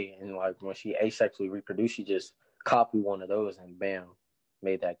DNA, and like when she asexually reproduced, she just copied one of those and bam,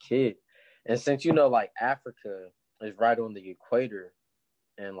 made that kid. And since like Africa is right on the equator,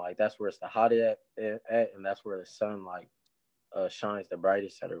 and like that's where it's the hottest at, and that's where the sun like shines the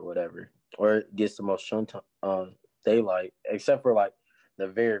brightest at, or whatever, or it gets the most daylight, except for like the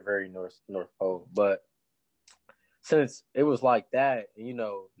very, very north pole. But since it was like that, you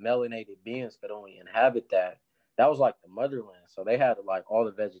know, melanated beings could only inhabit that. That was like the motherland. So they had like all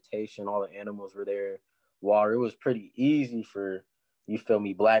the vegetation, all the animals were there. Water. It was pretty easy for, you feel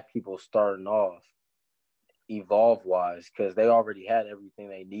me, black people starting off evolve wise because they already had everything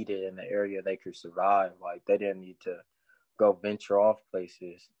they needed in the area they could survive. Like they didn't need to go venture off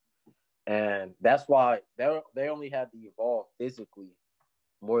places. And that's why they only had to evolve physically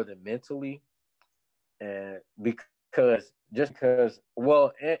more than mentally. And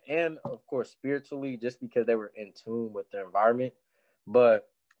well, and of course spiritually, just because they were in tune with their environment, but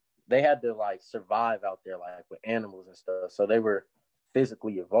they had to like survive out there like with animals and stuff, so they were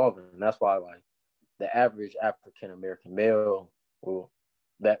physically evolving. And that's why like the average African American male, well,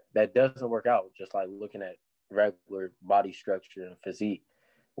 that doesn't work out, just like looking at regular body structure and physique,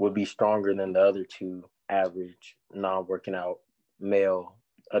 would be stronger than the other two average non-working out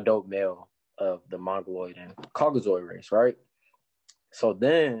adult male of the Mongoloid and Caucasoid race, right? So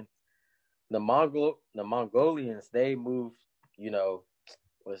then the Mongolians, they moved, you know,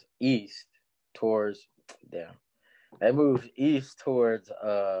 was east towards them. They moved east towards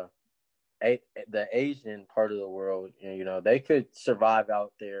the Asian part of the world, and you know, they could survive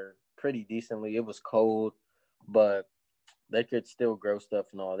out there pretty decently. It was cold, but they could still grow stuff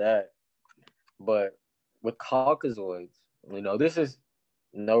and all that. But with Caucasoids, you know, this is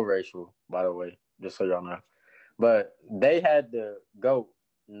no racial, by the way, just so y'all know. But they had to go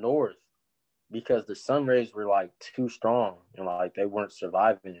north because the sun rays were like too strong and like they weren't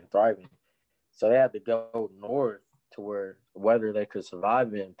surviving and thriving. So they had to go north to whether they could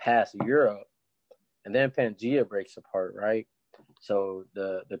survive in past Europe. And then Pangea breaks apart, right? So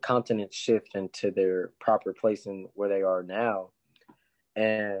the continents shift into their proper place in where they are now.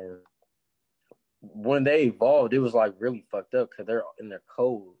 And when they evolved, it was like really fucked up because they're in their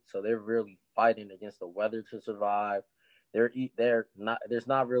cold, so they're really fighting against the weather to survive. There's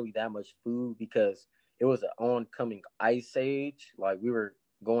not really that much food because it was an oncoming ice age. Like we were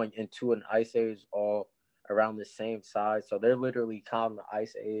going into an ice age all around the same size, so they're literally counting the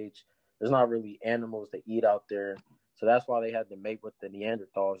ice age. There's not really animals to eat out there, so that's why they had to mate with the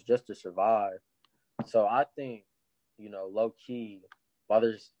Neanderthals just to survive. So I think, you know, low key, while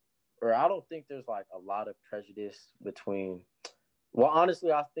I don't think there's like a lot of prejudice between, well,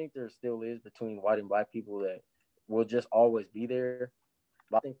 honestly, I think there still is between white and black people that will just always be there.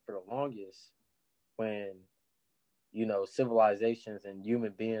 But I think for the longest, when, you know, civilizations and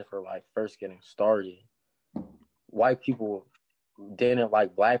human beings were like first getting started, white people didn't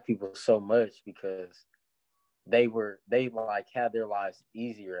like black people so much because they like had their lives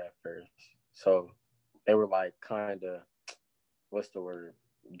easier at first. So they were like kind of, what's the word?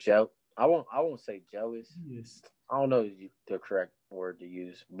 I won't say jealous. Yes. I don't know the correct word to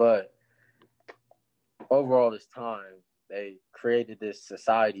use, but overall this time they created this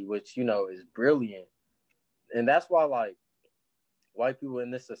society which, you know, is brilliant. And that's why like white people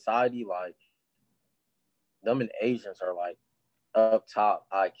in this society, like them and Asians are like up top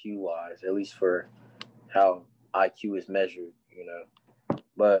IQ wise, at least for how IQ is measured, you know.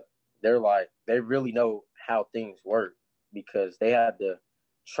 But they really know how things work because they had to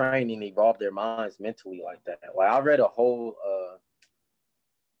train and evolve their minds mentally like that. Like I read a whole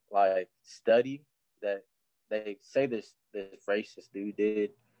like study that they say this racist dude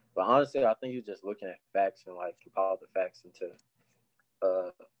did, but honestly, I think he's just looking at facts and like compiled the facts into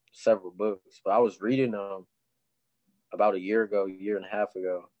several books. But I was reading them about a year and a half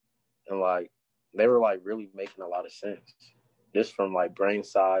ago, and like they were like really making a lot of sense, just from like brain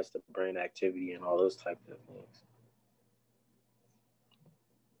size to brain activity and all those types of things.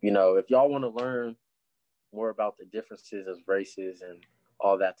 You know, if y'all want to learn more about the differences of races and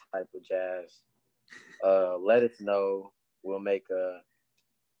all that type of jazz, let us know. We'll make a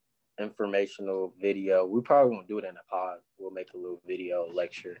informational video. We probably won't do it in a pod. We'll make a little video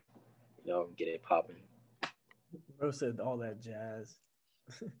lecture, you know, get it popping. Bro said all that jazz.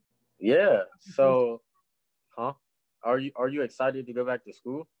 Yeah. So, Are you excited to go back to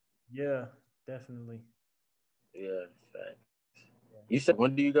school? Yeah, definitely. Yeah, facts. You said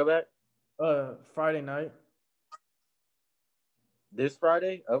when do you go back? Friday night. This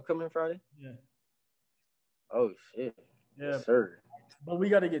Friday? Upcoming Friday? Yeah. Oh shit. Yeah. Yes, sir. But we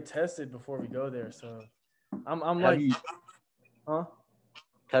got to get tested before we go there, so I'm Have like, you huh?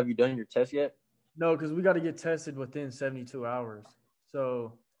 have you done your test yet? No, because we got to get tested within 72 hours.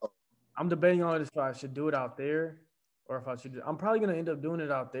 So I'm debating on if I should do it out there or if I should. I'm probably gonna end up doing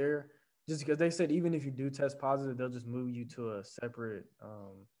it out there, just because they said even if you do test positive, they'll just move you to a separate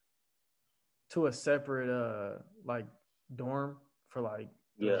like dorm for like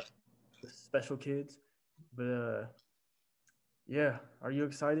Yeah. the special kids. But yeah, are you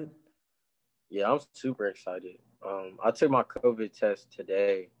excited? Yeah, I'm super excited. I took my COVID test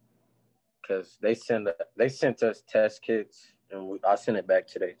today because they sent us test kits, and I sent it back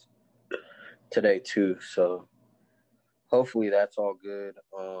today too. So hopefully that's all good.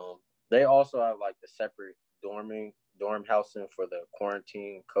 They also have like the separate dorm housing for the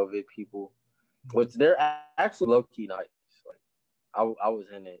quarantine COVID people, which they're actually low key nice. Like I was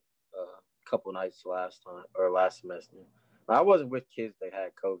in it a couple nights last semester. I wasn't with kids that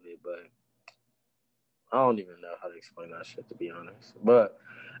had COVID, but I don't even know how to explain that shit to be honest. But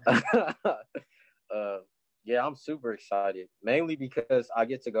uh, yeah, I'm super excited mainly because I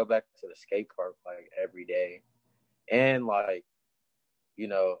get to go back to the skate park like every day, and like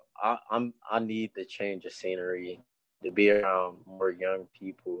I need the change of scenery to be around more young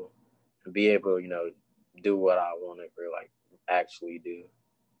people and be able do what I want to like actually do.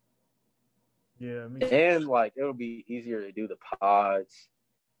 Yeah, me too. And like it'll be easier to do the pods,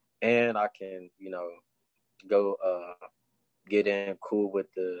 and I can go get in cool with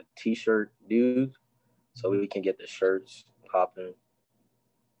the t-shirt dudes so we can get the shirts popping.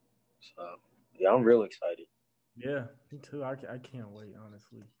 So yeah, I'm real excited. Yeah, me too. I can't wait,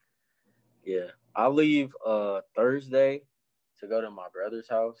 honestly. Yeah, I leave Thursday to go to my brother's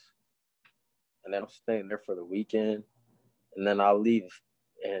house, and then I'm staying there for the weekend, and then I'll leave,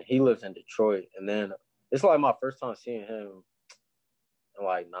 and he lives in Detroit, and then it's like my first time seeing him in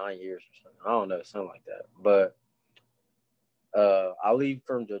like 9 years or something. I don't know, something like that. But I leave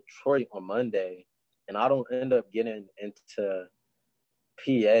from Detroit on Monday, and I don't end up getting into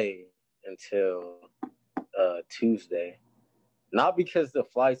PA until Tuesday. Not because the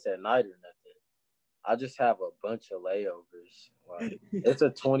flight's at night or nothing. I just have a bunch of layovers. Like it's a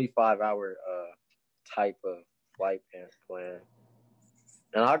 25-hour type of flight plan,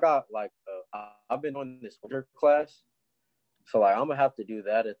 and I got like I've been on this winter class, so like I'm gonna have to do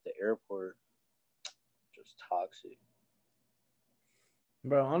that at the airport. Just toxic.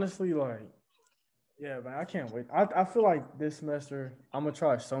 Bro, honestly, like, yeah, man, I can't wait. I feel like this semester I'm gonna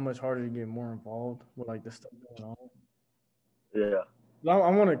try so much harder to get more involved with like the stuff going on. Yeah,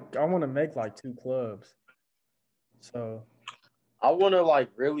 I wanna make like two clubs. So I want to like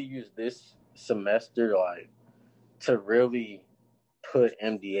really use this semester like to really put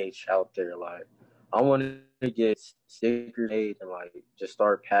MDH out there. Like I want to get stickers made and like just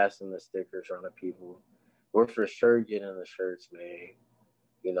start passing the stickers around to people. We're for sure getting the shirts made.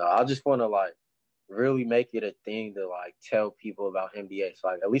 I just want to like really make it a thing to like tell people about MDH,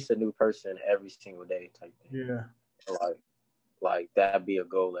 like at least a new person every single day type thing. yeah. Like that'd be a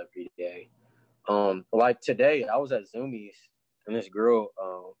goal every day. Like today I was at Zoomies and this girl,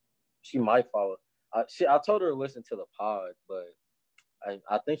 she might follow. I told her to listen to the pod, but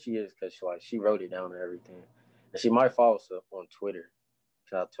I think she is because she wrote it down and everything, and she might follow us on Twitter.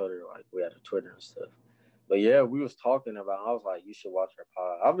 Cause I told her like we had a Twitter and stuff. But yeah, we was talking about. I was like, you should watch her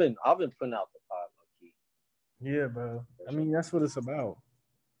pod. I've been putting out the pod low key. Yeah, bro. I mean, that's what it's about.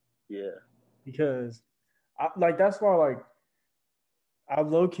 Yeah, Because like that's why like I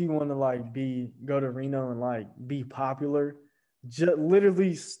low key want to like go to Reno and like be popular,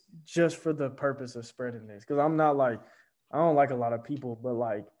 literally just for the purpose of spreading this. Because I'm not like I don't like a lot of people, but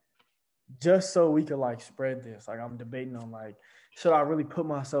like just so we could like spread this. Like I'm debating on like should I really put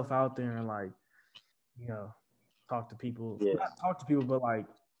myself out there and like you know talk to people, yeah, not talk to people, but like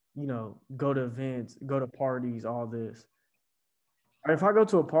go to events, go to parties, all this. Or if I go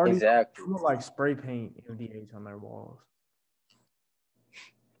to a party, exactly. I'm gonna like spray paint MDH on their walls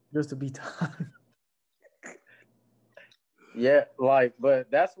just to be time. Yeah, like,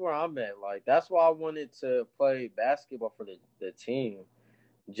 but that's where I'm at. Like, that's why I wanted to play basketball for the team,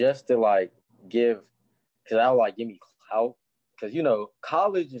 just to like give, because that would like give me clout. Because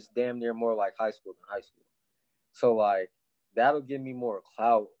college is damn near more like high school than high school. So like that'll give me more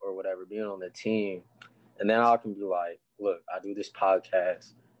clout or whatever being on the team, and then I can be like, look, I do this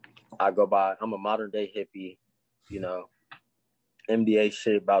podcast. I go by. I'm a modern day hippie. You know, MDA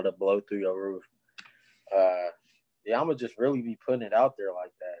shit about to blow through your roof. Uh, yeah, I'm gonna just really be putting it out there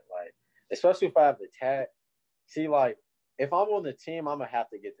like that. Like, especially if I have the tat. See, like, if I'm on the team, I'm gonna have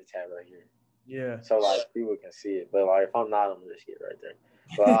to get the tat right here, Yeah. so like people can see it. But like, if I'm not, I'm gonna just get right there.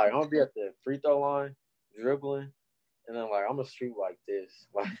 But like, I'm gonna be at the free throw line, dribbling, and then like I'm gonna shoot like this.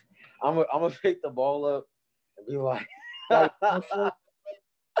 Like, I'm gonna pick the ball up and be like, Like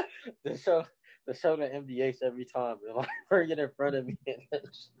to show to show the MDH every time, and like bring it in front of me.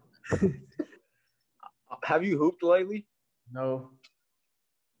 Have you hooped lately? no,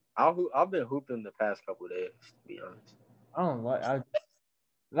 I've been hooping the past couple of days, to be honest. I don't like.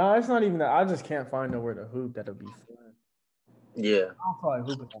 No, it's not even that. I just can't find nowhere to hoop that'll be fun. Yeah, I don't feel like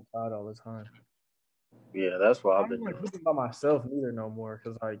hooping outside all the time. yeah, that's what I I've don't been like doing. hooping by myself neither no more.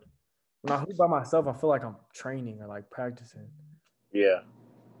 Cause like when I hoop by myself, I feel like I'm training or like practicing. Yeah,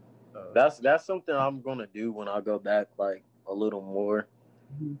 So, that's something I'm gonna do when I go back, like a little more,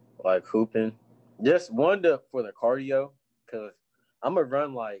 like hooping. Just one for the cardio, cause I'm gonna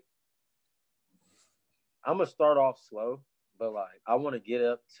run like I'm gonna start off slow, but like I want to get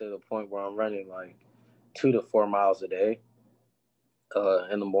up to the point where I'm running like 2 to 4 miles a day,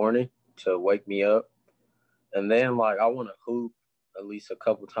 in the morning to wake me up, and then like I want to hoop at least a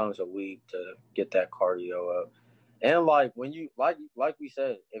couple times a week to get that cardio up. And like when you like we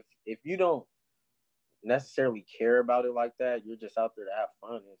said, if you don't necessarily care about it like that, you're just out there to have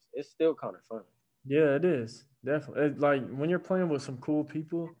fun. It's still kind of fun. yeah, it is definitely like when you're playing with some cool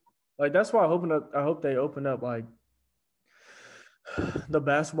people. Like that's why I hope they open up like the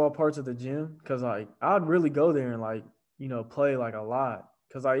basketball parts of the gym because like I'd really go there and like play like a lot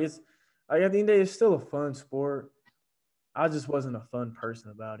because like it's like at the end of the day it's still a fun sport. I just wasn't a fun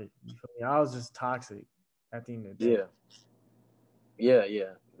person about it. You feel me? I was just toxic at the end of the day. Yeah,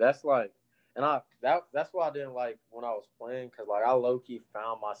 yeah. That's like, and that's why I didn't like when I was playing because like I low key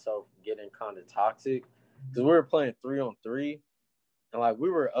found myself getting kind of toxic because we were playing 3-on-3 and like we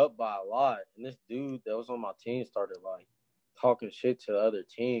were up by a lot, and this dude that was on my team started like talking shit to the other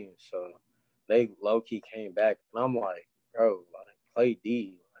team, so they low key came back, and I'm like, bro, like play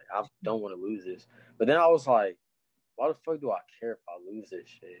D, like I don't want to lose this. But then I was like, why the fuck do I care if I lose this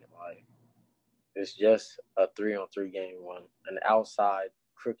shit? Like it's just a 3-on-3 game, one an outside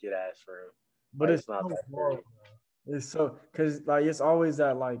crooked ass room. But Like it's it's not so that hard. serious. It's so because like it's always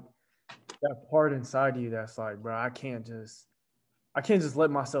that like that part inside you that's like, bro, I can't just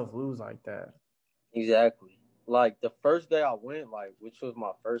let myself lose like that. Exactly. Like the first day I went, like which was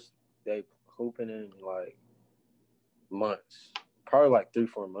my first day hooping in like months, probably like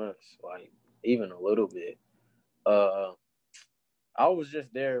 3-4 months, like even a little bit. Uh, I was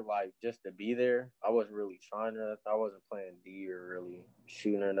just there like just to be there. I wasn't really trying to. I wasn't playing D or really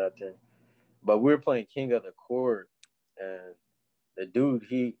shooting or nothing. But we were playing King of the Court, and the dude,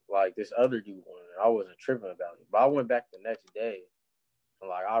 he like this other dude won. I wasn't tripping about it, but I went back the next day, and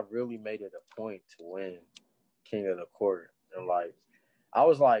like I really made it a point to win King of the Court, and like I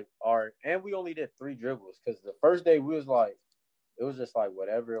was like, all right, and we only did 3 dribbles because the first day we was like, it was just like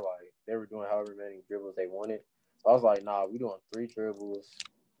whatever, like they were doing however many dribbles they wanted. So I was like, nah, we doing 3 dribbles.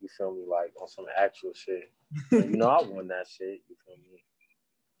 You feel me? Like on some actual shit. And you know, I won that shit. You feel me?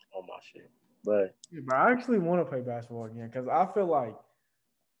 On my shit. But Yeah, but I actually want to play basketball again because I feel like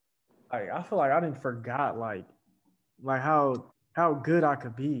I didn't forgot like how good I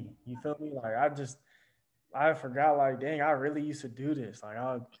could be. You feel me? Like I forgot like dang, I really used to do this. Like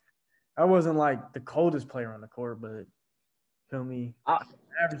I wasn't like the coldest player on the court, but feel me, I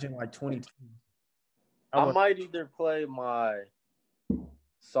averaging like 22. I I was might either play my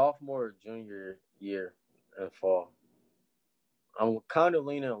sophomore or junior year in fall. I'm kind of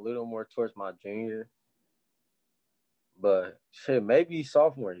leaning a little more towards my junior, but shit, maybe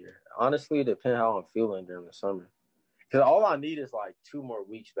sophomore year. Honestly, it depends how I'm feeling during the summer. Because all I need is like 2 more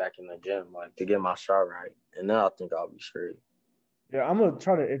weeks back in the gym, like to get my shot right, and then I think I'll be straight. yeah. I'm gonna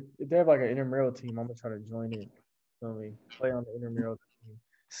try to if they have like an intramural team, I'm gonna try to join it. Feel me? Play on the intramural team.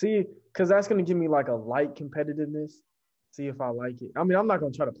 See, because that's gonna give me like a light competitiveness. See if I like it. I mean, I'm not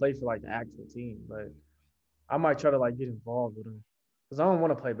gonna try to play for like the actual team, but I might try to like get involved with them because I don't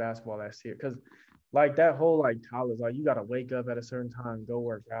want to play basketball last year. Because like that whole like college, like you got to wake up at a certain time, go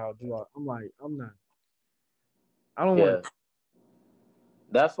work out, do all. I'm like, I'm not. I don't want Yeah,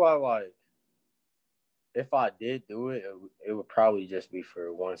 that's why like if I did do it, it would probably just be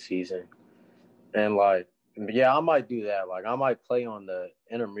for one season, and like yeah, I might do that. Like I might play on the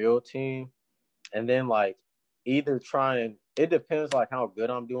intramural team, and then like either try and it depends like how good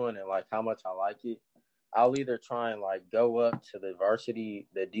I'm doing and like how much I like it. I'll either try and like go up to the varsity,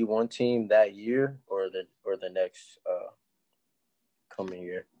 the D1 team that year, or the next coming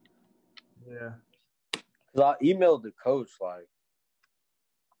year. to. Yeah. Cause I emailed the coach like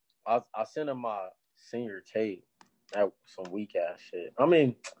I sent him my senior tape. That some weak ass shit. I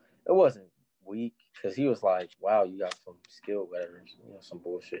mean, it wasn't weak because he was like, "Wow, you got some skill, whatever." You know, some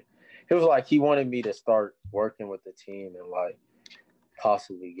bullshit. He was like, he wanted me to start working with the team and like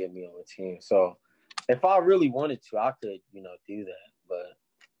possibly get me on the team. So if I really wanted to, I could, do that. But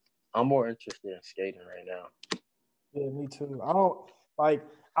I'm more interested in skating right now. Yeah, me too. I don't like.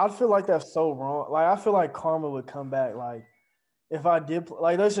 I feel like that's so wrong. Like I feel like karma would come back. Like if I did,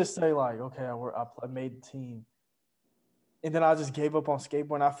 like let's just say, like okay, I made the team, and then I just gave up on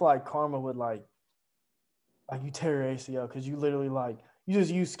skateboarding. I feel like karma would like you tear your ACL because you literally like you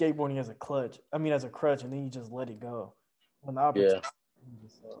just use skateboarding as a clutch. I mean, as a crutch, and then you just let it go. When the opportunity.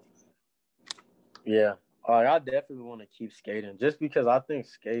 Yeah. Like, I definitely want to keep skating just because I think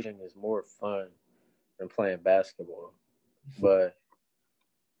skating is more fun than playing basketball. But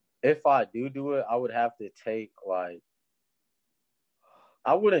if I do it, I would have to take like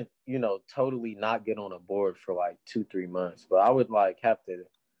I wouldn't, totally not get on a board for like 2-3 months, but I would like have to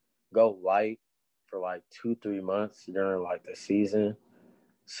go light for like 2-3 months during like the season.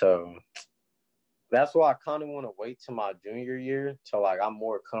 So that's why I kind of want to wait till my junior year till like I'm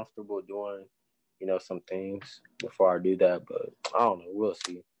more comfortable doing, some things before I do that. But I don't know. We'll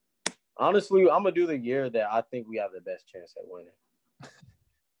see. Honestly, I'm gonna do the year that I think we have the best chance at winning.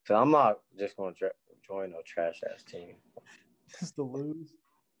 So I'm not just gonna join no trash ass team. Just to lose.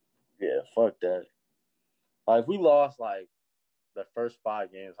 Yeah, fuck that. Like if we lost like the first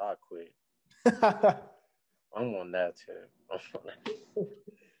 5 games, I'd quit. I'm on that too.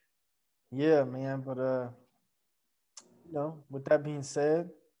 Yeah, man. But with that being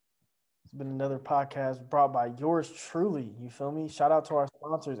said, it's been another podcast brought by yours truly. You feel me? Shout out to our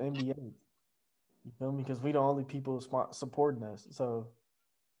sponsors, NBA. You feel me? Because we the only people supporting us. So,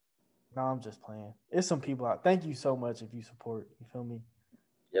 no, I'm just playing. It's some people out. Thank you so much if you support. You feel me?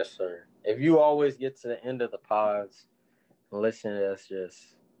 Yes, sir. If you always get to the end of the pods and listen to us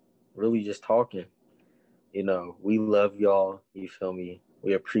just really just talking, we love y'all. You feel me?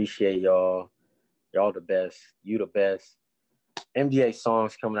 We appreciate y'all. Y'all the best. You the best. NBA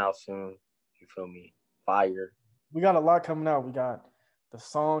songs coming out soon. You feel me? Fire. We got a lot coming out. We got the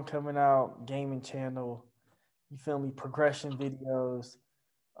song coming out, gaming channel. You feel me? Progression videos.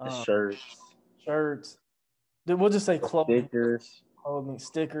 The shirts. Shirts. We'll just say clothing. Stickers. Clothing,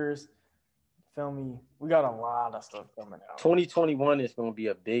 stickers. Feel me? We got a lot of stuff coming out. 2021 is going to be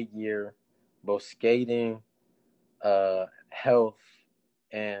a big year, both skating, health,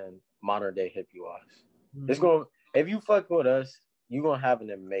 and modern day hippie wise. It's going. If you fuck with us, you're gonna have an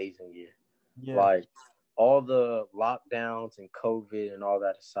amazing year. Yeah. Like all the lockdowns and COVID and all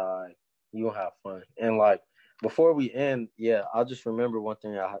that aside, you gonna have fun. And like before we end, I'll just remember one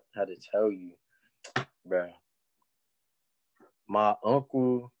thing I had to tell you, bro. My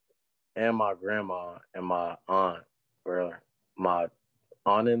uncle and my grandma and my aunt, or my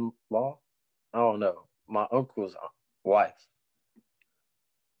aunt-in-law, I don't know, my uncle's wife,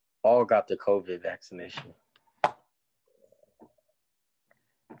 all got the COVID vaccination.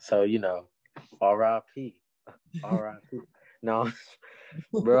 So, R.I.P. R.I.P. No,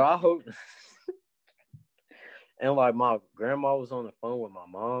 bro, I hope. And like my grandma was on the phone with my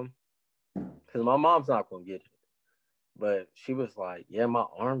mom, because my mom's not going to get it. But she was like, yeah, my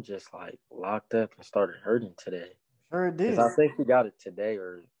arm just like locked up and started hurting today. Sure it did. I think she got it today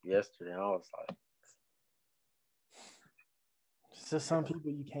or yesterday. And I was like, it's just some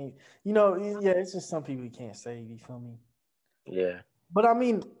people you can't, it's just some people you can't save. You feel me? Yeah. But I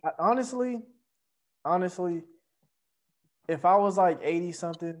mean, honestly, if I was like 80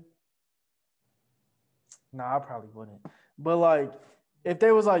 something, I probably wouldn't. But like, if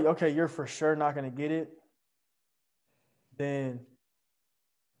they was like, okay, you're for sure not gonna get it, then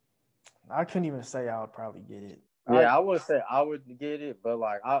I couldn't even say I would probably get it. Yeah, I would say I would get it, but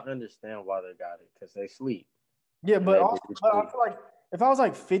like I understand why they got it because they sleep. Yeah, but I feel like if I was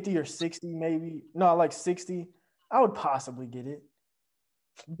like 50 or 60, maybe like 60, I would possibly get it.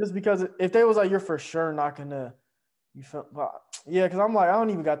 Just because if they was like, you're for sure not gonna, because I'm like, I don't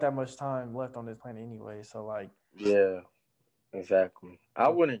even got that much time left on this planet anyway. So like, yeah, exactly. I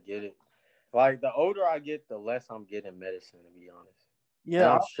wouldn't get it. Like the older I get, the less I'm getting medicine. To be honest.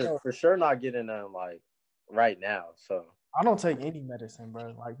 Yeah, I'm for sure not getting them like right now. So I don't take any medicine,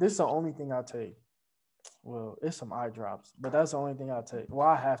 bro. Like this is the only thing I take. Well, it's some eye drops, but that's the only thing I take. Well,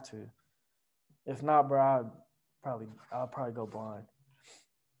 I have to. If not, bro, I'll probably go blind.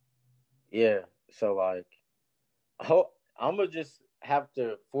 Yeah. So like, I'm gonna just have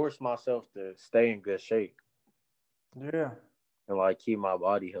to force myself to stay in good shape. Yeah. And like keep my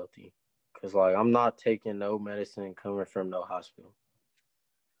body healthy, cause like I'm not taking no medicine coming from no hospital.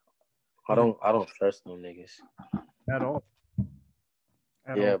 I don't trust them niggas at all.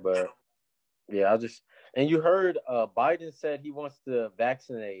 But and you heard Biden said he wants to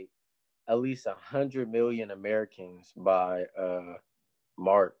vaccinate at least 100 million Americans by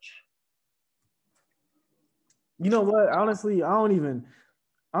March. You know what? Honestly, I'm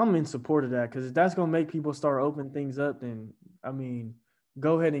in support of that because if that's gonna make people start opening things up, then I mean,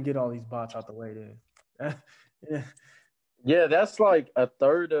 go ahead and get all these bots out the way then. Yeah, that's like a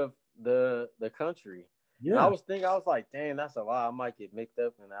third of the country. And I Yeah. was like, dang, that's a lot. I might get mixed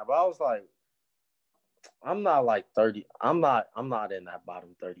up in that. But I was like, I'm not like 30. I'm not in that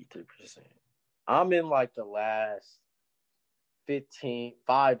bottom 33%. I'm in like the last 5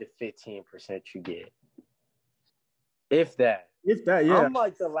 to 15% you get. If that. If that, yeah. I'm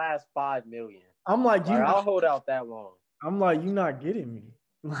like the last 5 million. I'm like you. Like, I'll hold out that long. I'm like, you not getting me.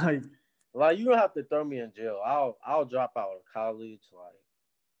 Like you don't have to throw me in jail. I'll drop out of college. Like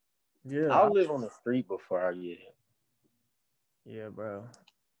Yeah. I'll live on the street before I get it. Yeah, bro.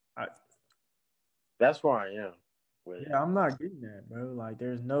 That's where I am. Yeah, I'm not getting that, bro. Like,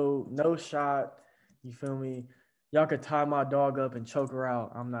 there's no shot. You feel me? Y'all could tie my dog up and choke her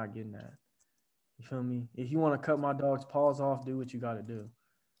out. I'm not getting that. You feel me? If you want to cut my dog's paws off, do what you got to do.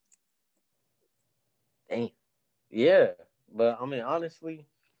 Damn. Yeah, but I mean, honestly,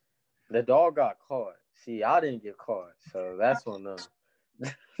 the dog got caught. See, I didn't get caught, so that's on them.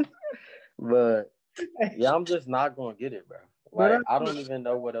 But yeah, I'm just not gonna get it, bro. Like, I don't even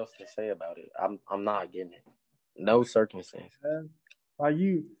know what else to say about it. I'm not getting it. No circumstance. Like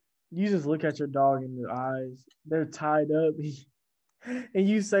you just look at your dog in the eyes. They're tied up, and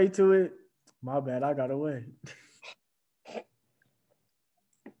you say to it, "My bad, I got away."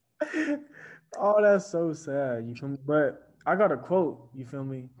 Oh, that's so sad. You feel me? But I got a quote. You feel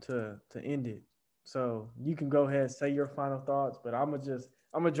me? To end it. So you can go ahead, say your final thoughts. But I'm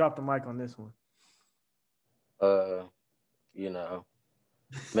gonna drop the mic on this one. You know,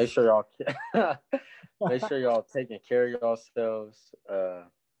 make sure y'all taking care of yourselves.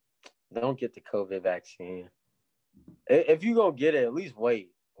 Don't get the COVID vaccine. If you gonna get it, at least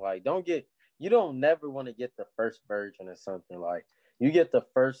wait. Like, you don't never want to get the first version of something. Like, you get the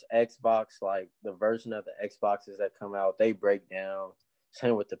first Xbox, like the version of the Xboxes that come out, they break down.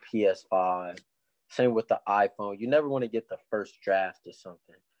 Same with the PS5. Same with the iPhone. You never want to get the first draft or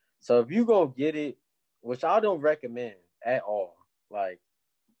something. So if you gonna get it, which I don't recommend at all, like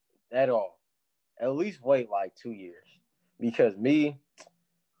at all, at least wait like 2 years. Because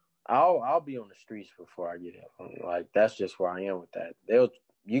I'll be on the streets before I get it. Like, that's just where I am with that.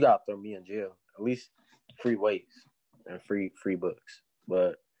 You gotta throw me in jail. At least free weights and free books.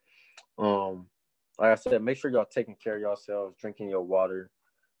 But like I said, make sure y'all taking care of yourselves, drinking your water.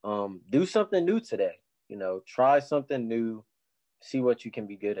 Do something new today. You know, try something new, see what you can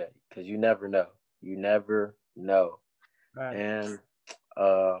be good at, because you never know. You never know. Right. And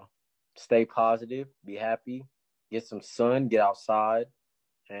stay positive, be happy, get some sun, get outside,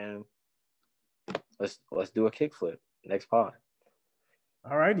 and let's do a kickflip next pod.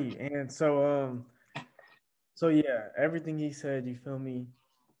 Alrighty, and so yeah, everything he said, you feel me?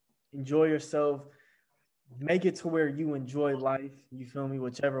 Enjoy yourself. Make it to where you enjoy life. You feel me?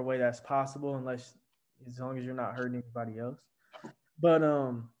 Whichever way that's possible, as long as you're not hurting anybody else. But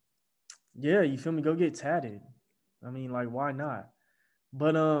yeah, you feel me? Go get tatted. I mean, like, why not?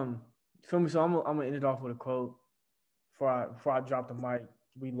 But you feel me? So I'm gonna end it off with a quote before I drop the mic.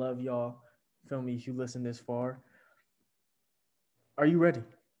 We love y'all. Feel me? If you listen this far, are you ready?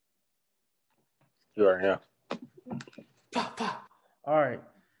 You are, yeah. All right.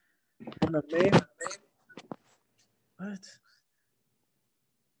 When a man, what?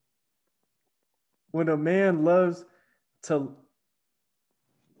 When a man loves to,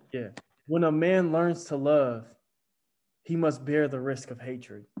 yeah. When a man learns to love, he must bear the risk of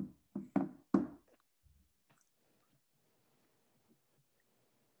hatred.